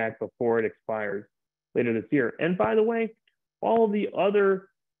snap back before it expires later this year. And by the way, all of the other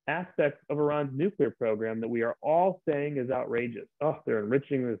aspects of Iran's nuclear program that we are all saying is outrageous. Oh, they're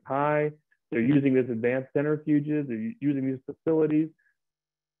enriching this high, they're using this advanced centrifuges, they're using these facilities,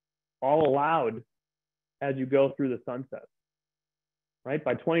 all allowed as you go through the sunset. Right?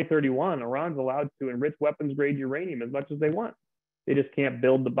 By 2031, Iran's allowed to enrich weapons-grade uranium as much as they want. They just can't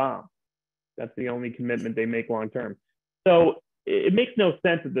build the bomb. That's the only commitment they make long-term. So it makes no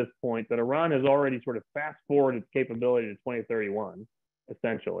sense at this point that Iran has already sort of fast-forwarded its capability to 2031,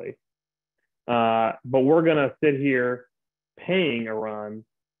 essentially. But we're going to sit here paying Iran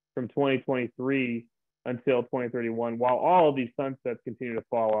from 2023 until 2031, while all of these sunsets continue to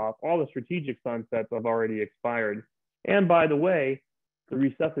fall off. All the strategic sunsets have already expired. And by the way, the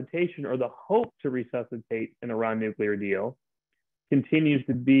resuscitation or the hope to resuscitate an Iran nuclear deal continues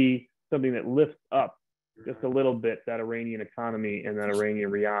to be something that lifts up just a little bit that Iranian economy and that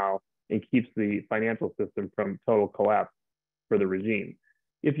Iranian rial and keeps the financial system from total collapse for the regime.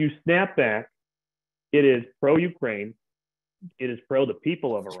 If you snap back, it is pro-Ukraine, it is pro the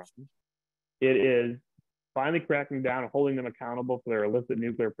people of Iran, it is finally cracking down and holding them accountable for their illicit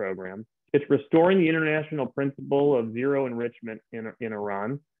nuclear program. It's restoring the international principle of zero enrichment in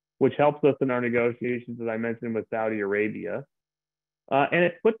Iran, which helps us in our negotiations, as I mentioned, with Saudi Arabia. And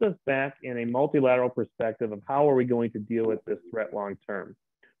it puts us back in a multilateral perspective of how are we going to deal with this threat long term.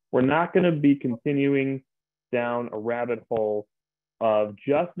 We're not going to be continuing down a rabbit hole of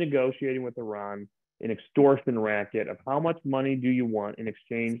just negotiating with Iran, an extortion racket of how much money do you want in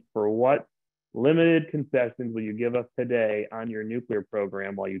exchange for what limited concessions will you give us today on your nuclear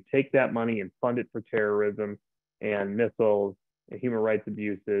program while you take that money and fund it for terrorism and missiles and human rights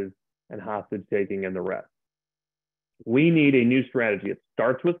abuses and hostage taking and the rest. We need a new strategy. It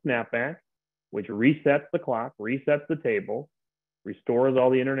starts with snapback, which resets the clock, resets the table, restores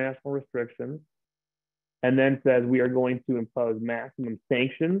all the international restrictions, and then says we are going to impose maximum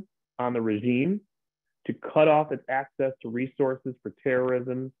sanctions on the regime to cut off its access to resources for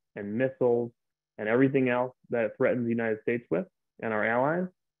terrorism and missiles and everything else that it threatens the United States with and our allies.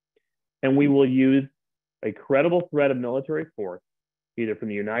 And we will use a credible threat of military force, either from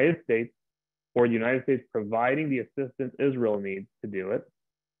the United States or the United States providing the assistance Israel needs to do it,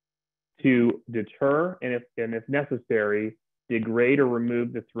 to deter and if necessary, degrade or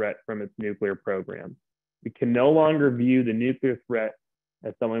remove the threat from its nuclear program. We can no longer view the nuclear threat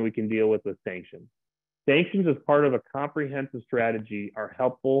as something we can deal with sanctions. Sanctions as part of a comprehensive strategy are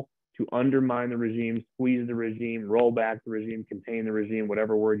helpful to undermine the regime, squeeze the regime, roll back the regime, contain the regime,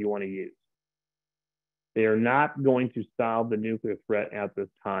 whatever word you want to use. They are not going to solve the nuclear threat at this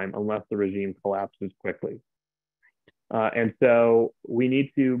time unless the regime collapses quickly. And so we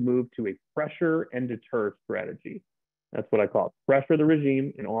need to move to a pressure and deter strategy. That's what I call it. Pressure the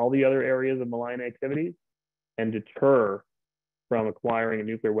regime in all the other areas of malign activities and deter from acquiring a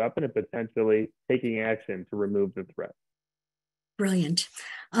nuclear weapon and potentially taking action to remove the threat. Brilliant.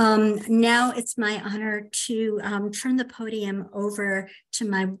 Now it's my honor to turn the podium over to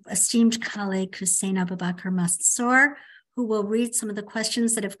my esteemed colleague, Hussein Abubakar Mansour, who will read some of the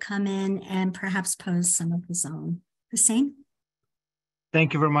questions that have come in and perhaps pose some of his own. Hussein?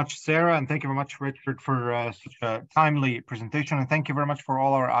 Thank you very much, Sarah, and thank you very much, Richard, for such a timely presentation. And thank you very much for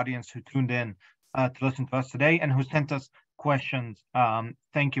all our audience who tuned in to listen to us today and who sent us questions.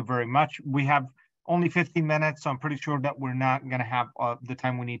 Thank you very much. We have only 15 minutes, so I'm pretty sure that we're not going to have the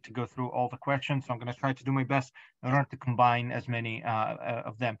time we need to go through all the questions. So I'm going to try to do my best in order to combine as many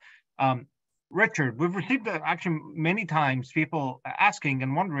of them. Richard, we've received actually many times people asking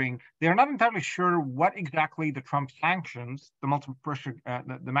and wondering, they're not entirely sure what exactly the Trump sanctions, the multiple pressure,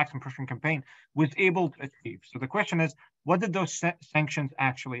 the maximum pressure campaign was able to achieve. So the question is, what did those sanctions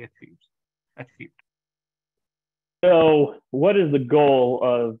actually achieve? So what is the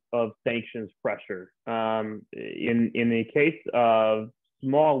goal of sanctions pressure? In the case of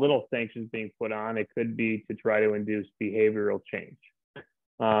small little sanctions being put on, it could be to try to induce behavioral change.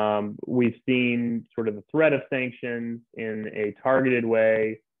 We've seen sort of the threat of sanctions in a targeted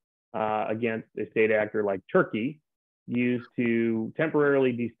way against a state actor like Turkey, used to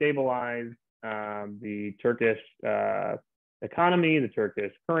temporarily destabilize the Turkish economy, the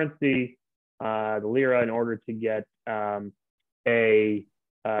Turkish currency, the lira, in order to get a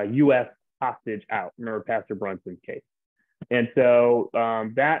U.S. hostage out. Remember Pastor Brunson's case. And so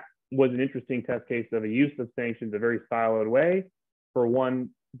that was an interesting test case of a use of sanctions, a very siloed way, for one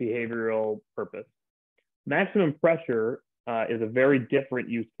behavioral purpose. Maximum pressure is a very different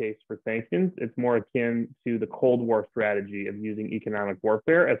use case for sanctions. It's more akin to the Cold War strategy of using economic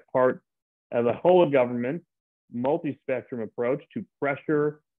warfare as part of a whole of government, multi-spectrum approach to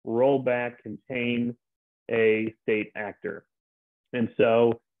pressure, roll back, contain a state actor. And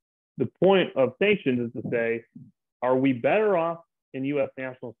so the point of sanctions is to say, are we better off in U.S.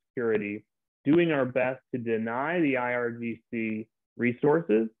 national security doing our best to deny the IRGC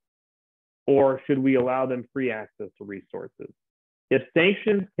resources, or should we allow them free access to resources? If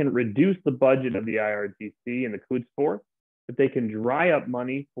sanctions can reduce the budget of the IRGC and the Quds Force, if they can dry up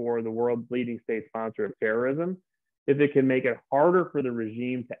money for the world's leading state sponsor of terrorism, if it can make it harder for the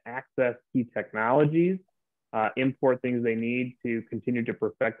regime to access key technologies, import things they need to continue to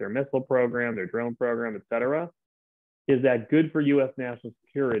perfect their missile program, their drone program, et cetera, is that good for U.S. national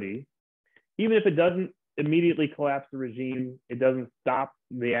security? Even if it doesn't immediately collapse the regime, it doesn't stop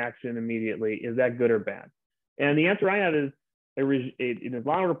the action immediately, is that good or bad? And the answer I have is, an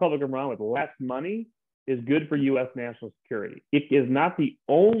Islamic Republic of Iran with less money is good for U.S. national security. It is not the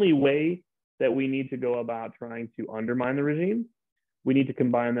only way that we need to go about trying to undermine the regime. We need to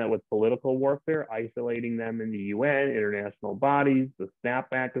combine that with political warfare, isolating them in the UN, international bodies. The SNAP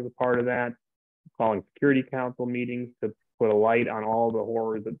Act is a part of that, calling Security Council meetings to put a light on all the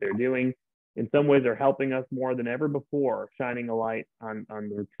horrors that they're doing. In some ways, they're helping us more than ever before, shining a light on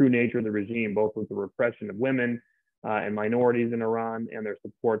the true nature of the regime, both with the repression of women and minorities in Iran and their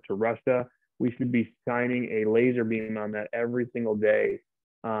support to Russia. We should be shining a laser beam on that every single day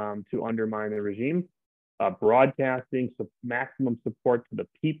to undermine the regime. Broadcasting maximum support to the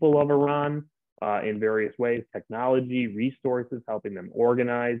people of Iran in various ways, technology, resources, helping them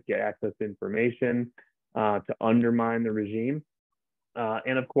organize, get access to information to undermine the regime.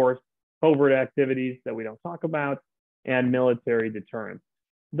 And of course, covert activities that we don't talk about, and military deterrence.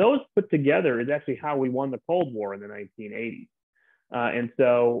 Those put together is actually how we won the Cold War in the 1980s. And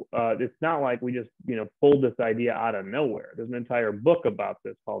so it's not like we just pulled this idea out of nowhere. There's an entire book about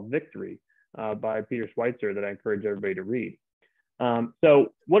this called Victory by Peter Schweitzer that I encourage everybody to read.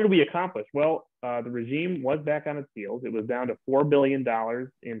 So what did we accomplish? Well, the regime was back on its heels. It was down to $4 billion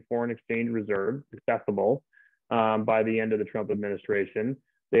in foreign exchange reserves, accessible by the end of the Trump administration.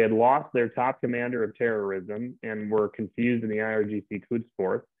 They had lost their top commander of terrorism and were confused in the IRGC Quds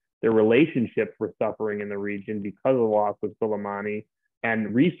Force. Their relationships were suffering in the region because of the loss of Soleimani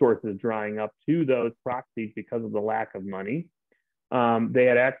and resources drying up to those proxies because of the lack of money. They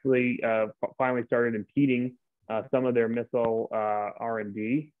had actually finally started impeding some of their missile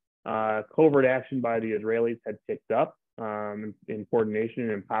R&D. Covert action by the Israelis had picked up. in coordination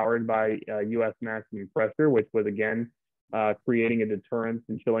and empowered by U.S. maximum pressure, which was again creating a deterrence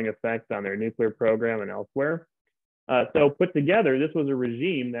and chilling effect on their nuclear program and elsewhere. So put together, this was a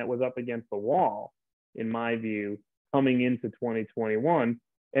regime that was up against the wall, in my view, coming into 2021.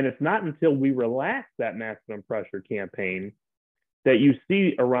 And it's not until we relax that maximum pressure campaign that you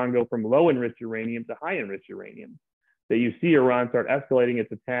see Iran go from low enriched uranium to high enriched uranium, that you see Iran start escalating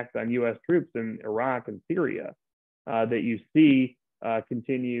its attacks on U.S. troops in Iraq and Syria, that you see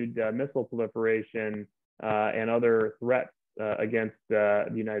continued missile proliferation and other threats against the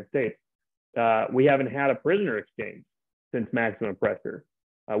United States. We haven't had a prisoner exchange since maximum pressure.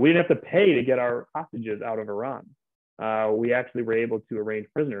 We didn't have to pay to get our hostages out of Iran. We actually were able to arrange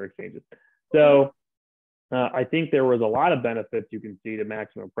prisoner exchanges. So I think there was a lot of benefits you can see to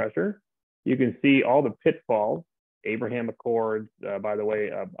maximum pressure. You can see all the pitfalls, Abraham Accords, by the way,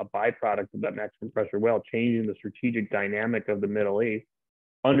 a byproduct of that maximum pressure well, changing the strategic dynamic of the Middle East,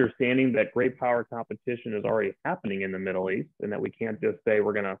 understanding that great power competition is already happening in the Middle East, and that we can't just say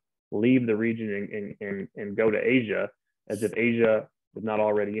we're going to leave the region and go to Asia, as if Asia is not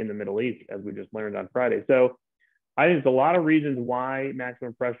already in the Middle East, as we just learned on Friday. So I think there's a lot of reasons why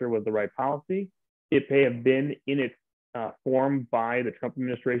maximum pressure was the right policy. It may have been in its form by the Trump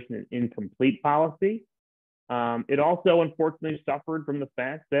administration an incomplete policy. It also, unfortunately, suffered from the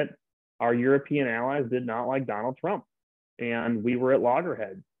fact that our European allies did not like Donald Trump, and we were at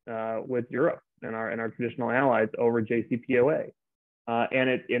loggerheads with Europe and our traditional allies over JCPOA, and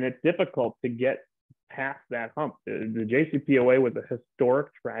it's difficult to get past that hump. The JCPOA was a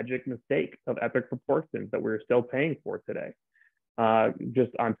historic, tragic mistake of epic proportions that we're still paying for today,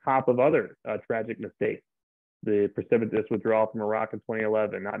 just on top of other tragic mistakes. The precipitous withdrawal from Iraq in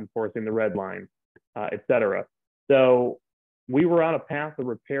 2011, not enforcing the red line, et cetera. So we were on a path to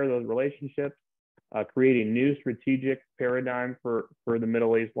repair those relationships, create a new strategic paradigm for the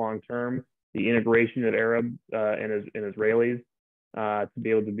Middle East long term, the integration of Arabs and Israelis to be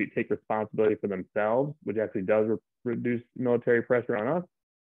able to take responsibility for themselves, which actually does reduce military pressure on us,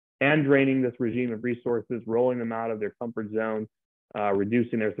 and draining this regime of resources, rolling them out of their comfort zone,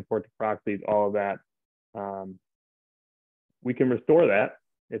 reducing their support to proxies, all of that. We can restore that.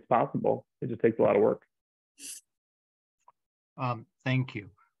 It's possible. It just takes a lot of work. Thank you.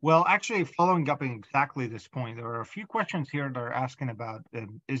 Well, actually, following up on exactly this point, there are a few questions here that are asking about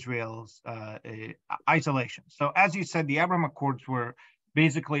Israel's isolation. So, as you said, the Abraham Accords were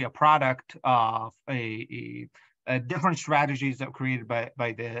basically a product of a different strategies that were created by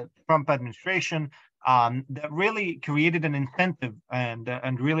the Trump administration that really created an incentive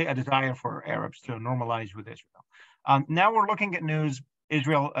and really a desire for Arabs to normalize with Israel. Now we're looking at news.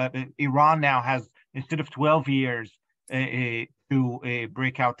 Iran now has, instead of 12 years to a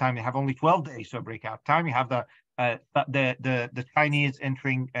breakout time, you have only 12 days to a breakout time. You have the Chinese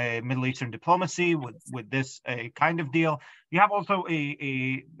entering Middle Eastern diplomacy with this kind of deal. You have also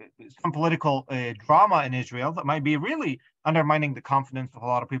some political drama in Israel that might be really undermining the confidence of a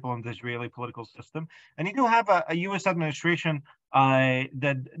lot of people in the Israeli political system. And you do have a U.S. administration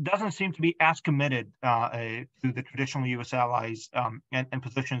that doesn't seem to be as committed to the traditional U.S. allies and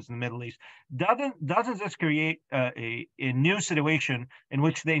positions in the Middle East. Doesn't this create a new situation in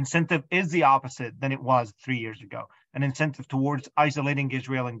which the incentive is the opposite than it was 3 years ago, an incentive towards isolating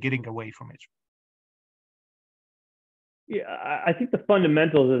Israel and getting away from Israel? Yeah, I think the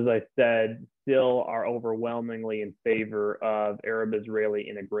fundamentals, as I said, still are overwhelmingly in favor of Arab-Israeli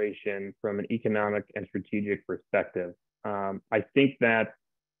integration from an economic and strategic perspective. I think that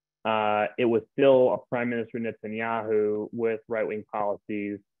it was still a Prime Minister Netanyahu with right-wing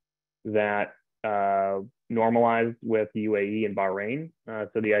policies that normalized with the UAE and Bahrain.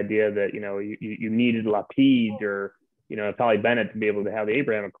 So the idea that you needed Lapid or Naftali Bennett to be able to have the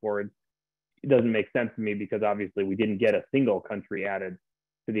Abraham Accords, it doesn't make sense to me, because obviously we didn't get a single country added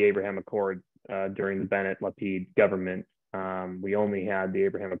to the Abraham Accords during the Bennett-Lapid government. We only had the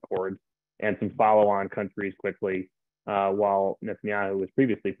Abraham Accords and some follow-on countries quickly while Netanyahu was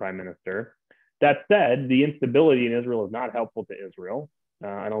previously prime minister. That said, the instability in Israel is not helpful to Israel.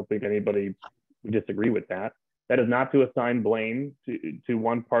 I don't think anybody would disagree with that. That is not to assign blame to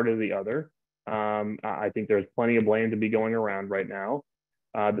one part or the other. I think there's plenty of blame to be going around right now.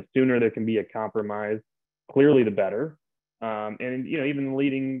 The sooner there can be a compromise, clearly the better. And even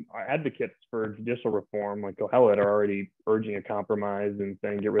leading advocates for judicial reform like Kohelet are already urging a compromise and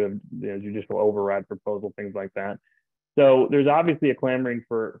saying get rid of the judicial override proposal, things like that. So there's obviously a clamoring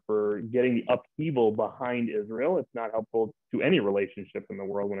for getting the upheaval behind Israel. It's not helpful to any relationship in the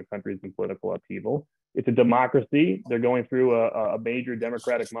world when a country is in political upheaval. It's a democracy. They're going through a major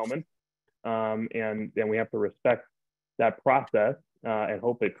democratic moment, and we have to respect that process and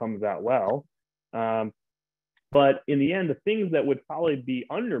hope it comes out well. But in the end, the things that would probably be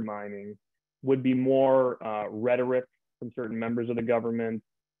undermining would be more rhetoric from certain members of the government.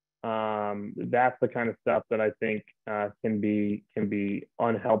 That's the kind of stuff that I think can be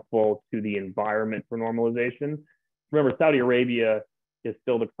unhelpful to the environment for normalization. Remember, Saudi Arabia is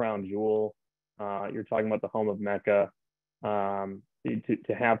still the crown jewel. You're talking about the home of Mecca.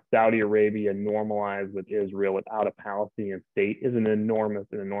 To have Saudi Arabia normalize with Israel without a Palestinian state is an enormous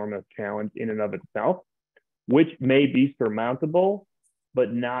challenge in and of itself, which may be surmountable,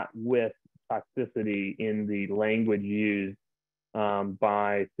 but not with toxicity in the language used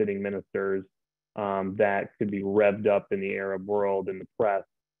by sitting ministers that could be revved up in the Arab world and the press,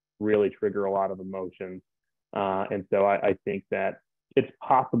 really trigger a lot of emotions. And so I think that it's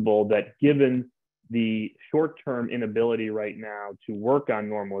possible that given the short-term inability right now to work on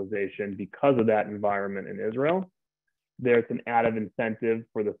normalization because of that environment in Israel, there's an added incentive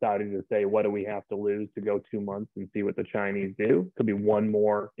for the Saudis to say, what do we have to lose to go 2 months and see what the Chinese do? Could be one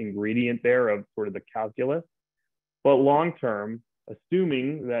more ingredient there of sort of the calculus. But long-term,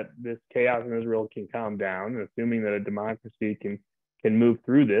 assuming that this chaos in Israel can calm down, and assuming that a democracy can move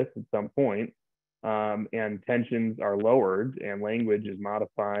through this at some point, and tensions are lowered and language is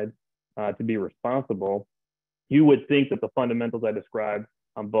modified to be responsible, you would think that the fundamentals I described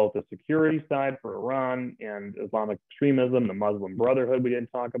on both the security side for Iran and Islamic extremism, the Muslim Brotherhood we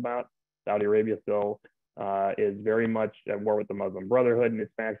didn't talk about. Saudi Arabia still is very much at war with the Muslim Brotherhood and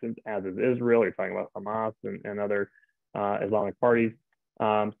its factions, as is Israel. You're talking about Hamas and other Islamic parties.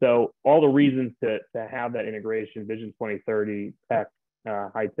 So all the reasons to have that integration, Vision 2030, tech,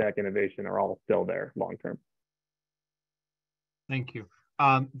 high-tech innovation are all still there long-term. Thank you.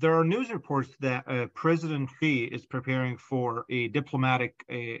 There are news reports that President Xi is preparing for a diplomatic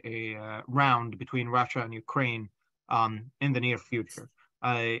round between Russia and Ukraine in the near future.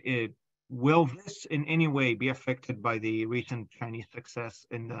 Will this in any way be affected by the recent Chinese success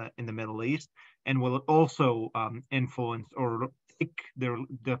in the Middle East, and will it also influence or take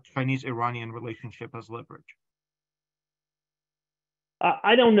the Chinese-Iranian relationship as leverage?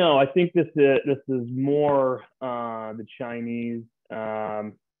 I don't know. I think this is more the Chinese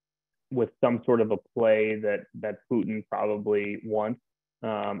with some sort of a play that Putin probably wants.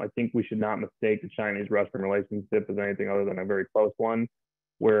 I think we should not mistake the Chinese-Russian relationship as anything other than a very close one,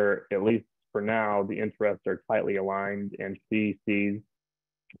 where at least for now the interests are tightly aligned, and Xi sees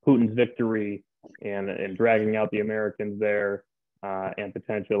Putin's victory and dragging out the Americans there and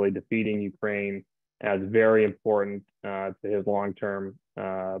potentially defeating Ukraine as very important to his long-term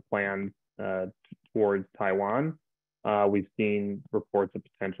plans towards Taiwan. We've seen reports of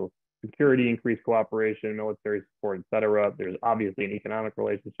potential security, increased cooperation, military support, et cetera. There's obviously an economic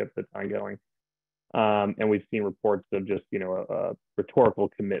relationship that's ongoing. And we've seen reports of just, a rhetorical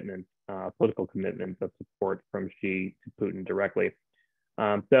commitment, political commitment of support from Xi to Putin directly.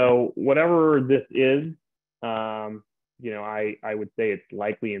 So whatever this is, I would say it's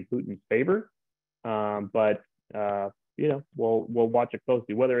likely in Putin's favor. But we'll watch it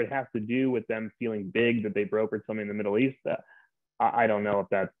closely. Whether it has to do with them feeling big that they brokered something in the Middle East, I don't know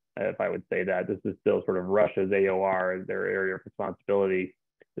if I would say that. This is still sort of Russia's AOR, their area of responsibility.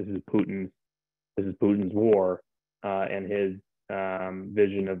 This is Putin's war and his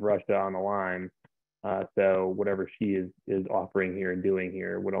vision of Russia on the line. So whatever she is offering here and doing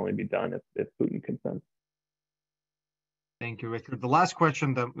here would only be done if Putin consents. Thank you, Richard. The last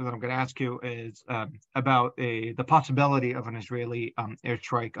question that I'm going to ask you is about the possibility of an Israeli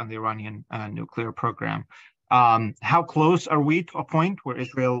airstrike on the Iranian nuclear program. How close are we to a point where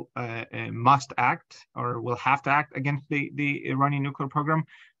Israel must act or will have to act against the Iranian nuclear program?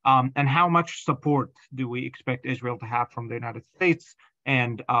 And how much support do we expect Israel to have from the United States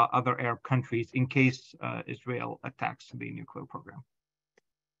and other Arab countries in case Israel attacks the nuclear program?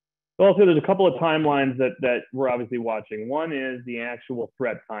 Well, so there's a couple of timelines that we're obviously watching. One is the actual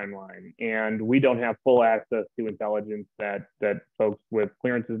threat timeline, and we don't have full access to intelligence that folks with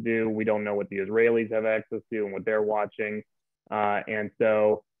clearances do. We don't know what the Israelis have access to and what they're watching. And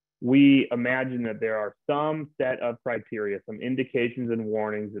so we imagine that there are some set of criteria, some indications and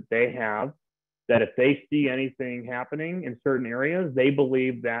warnings that they have, that if they see anything happening in certain areas, they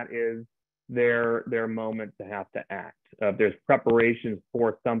believe that is their moment to have to act. There's preparations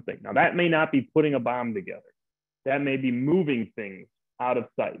for something. Now, that may not be putting a bomb together. That may be moving things out of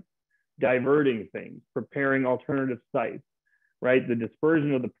sight, diverting things, preparing alternative sites, right? The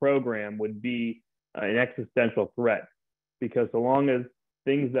dispersion of the program would be an existential threat, because so long as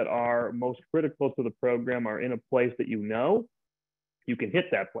things that are most critical to the program are in a place that you can hit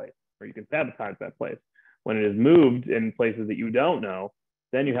that place or you can sabotage that place. When it is moved in places that you don't know,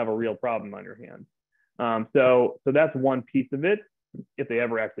 then you have a real problem on your hands. So that's one piece of it. If they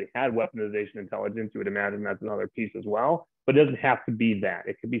ever actually had weaponization intelligence, you would imagine that's another piece as well. But it doesn't have to be that.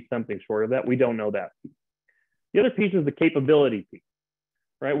 It could be something short of that. We don't know that piece. The other piece is the capability piece,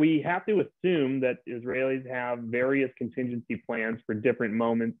 right? We have to assume that Israelis have various contingency plans for different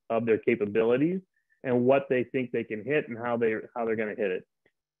moments of their capabilities and what they think they can hit and how they're going to hit it.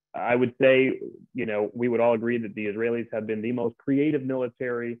 I would say, we would all agree that the Israelis have been the most creative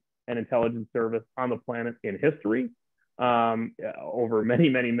military and intelligence service on the planet in history, over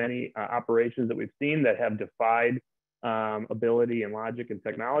many operations that we've seen that have defied ability and logic and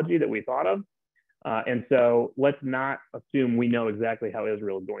technology that we thought of. And so let's not assume we know exactly how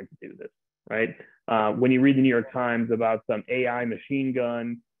Israel is going to do this, right? When you read the New York Times about some AI machine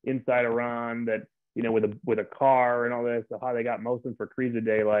gun inside Iran that, with a car and all this, so how they got Muslim for creeds a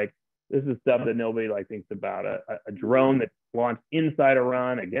day, like this is stuff that nobody thinks about. A drone that's launched inside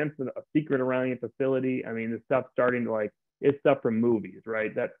Iran against a secret Iranian facility. I mean, this stuff's starting to it's stuff from movies,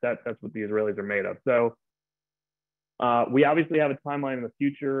 right? That's what the Israelis are made of. So we obviously have a timeline in the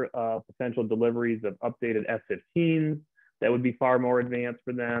future of potential deliveries of updated F-15s that would be far more advanced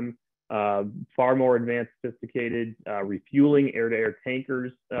for them, far more advanced, sophisticated refueling air-to-air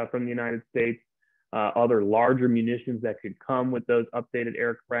tankers from the United States, other larger munitions that could come with those updated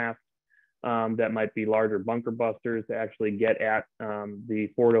aircraft that might be larger bunker busters to actually get at the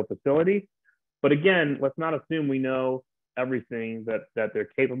Fordo facility. But again, let's not assume we know everything that they're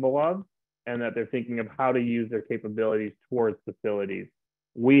capable of and that they're thinking of how to use their capabilities towards facilities.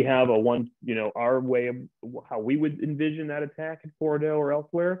 We have our way of how we would envision that attack at Fordo or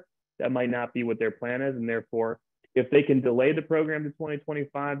elsewhere. That might not be what their plan is. And therefore, if they can delay the program to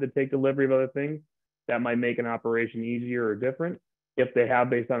 2025 to take delivery of other things, that might make an operation easier or different. If they have,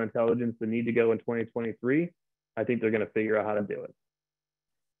 based on intelligence, the need to go in 2023, I think they're going to figure out how to do it.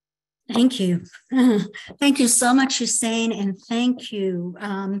 Thank you. Thank you so much, Hussein, and thank you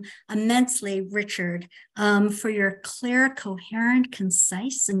immensely, Richard, for your clear, coherent,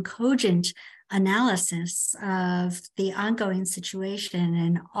 concise, and cogent analysis of the ongoing situation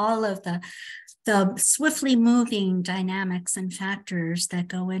and all of the swiftly moving dynamics and factors that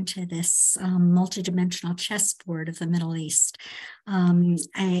go into this multidimensional chessboard of the Middle East.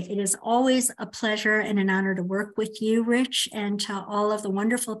 It is always a pleasure and an honor to work with you, Rich, and to all of the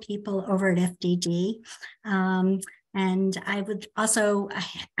wonderful people over at FDD. And I would also,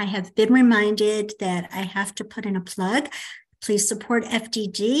 I have been reminded that I have to put in a plug. Please support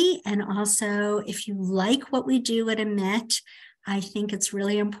FDD. And also, if you like what we do at EMET, I think it's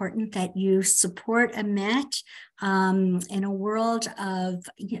really important that you support EMET in a world of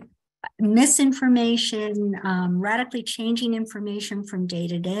misinformation, radically changing information from day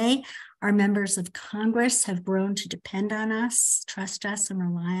to day. Our members of Congress have grown to depend on us, trust us, and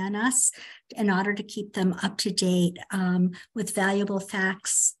rely on us in order to keep them up to date with valuable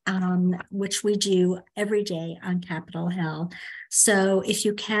facts, which we do every day on Capitol Hill. So if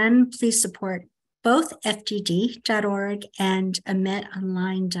you can, please support both FDD.org and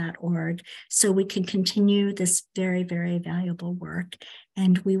emetonline.org so we can continue this very, very valuable work.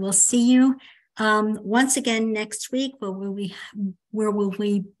 And we will see you once again next week, where will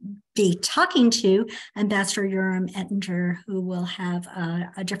we be talking to Ambassador Yoram Ettinger, who will have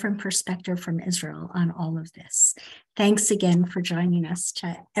a different perspective from Israel on all of this. Thanks again for joining us,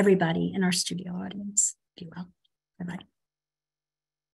 to everybody in our studio audience. Be well. Bye-bye.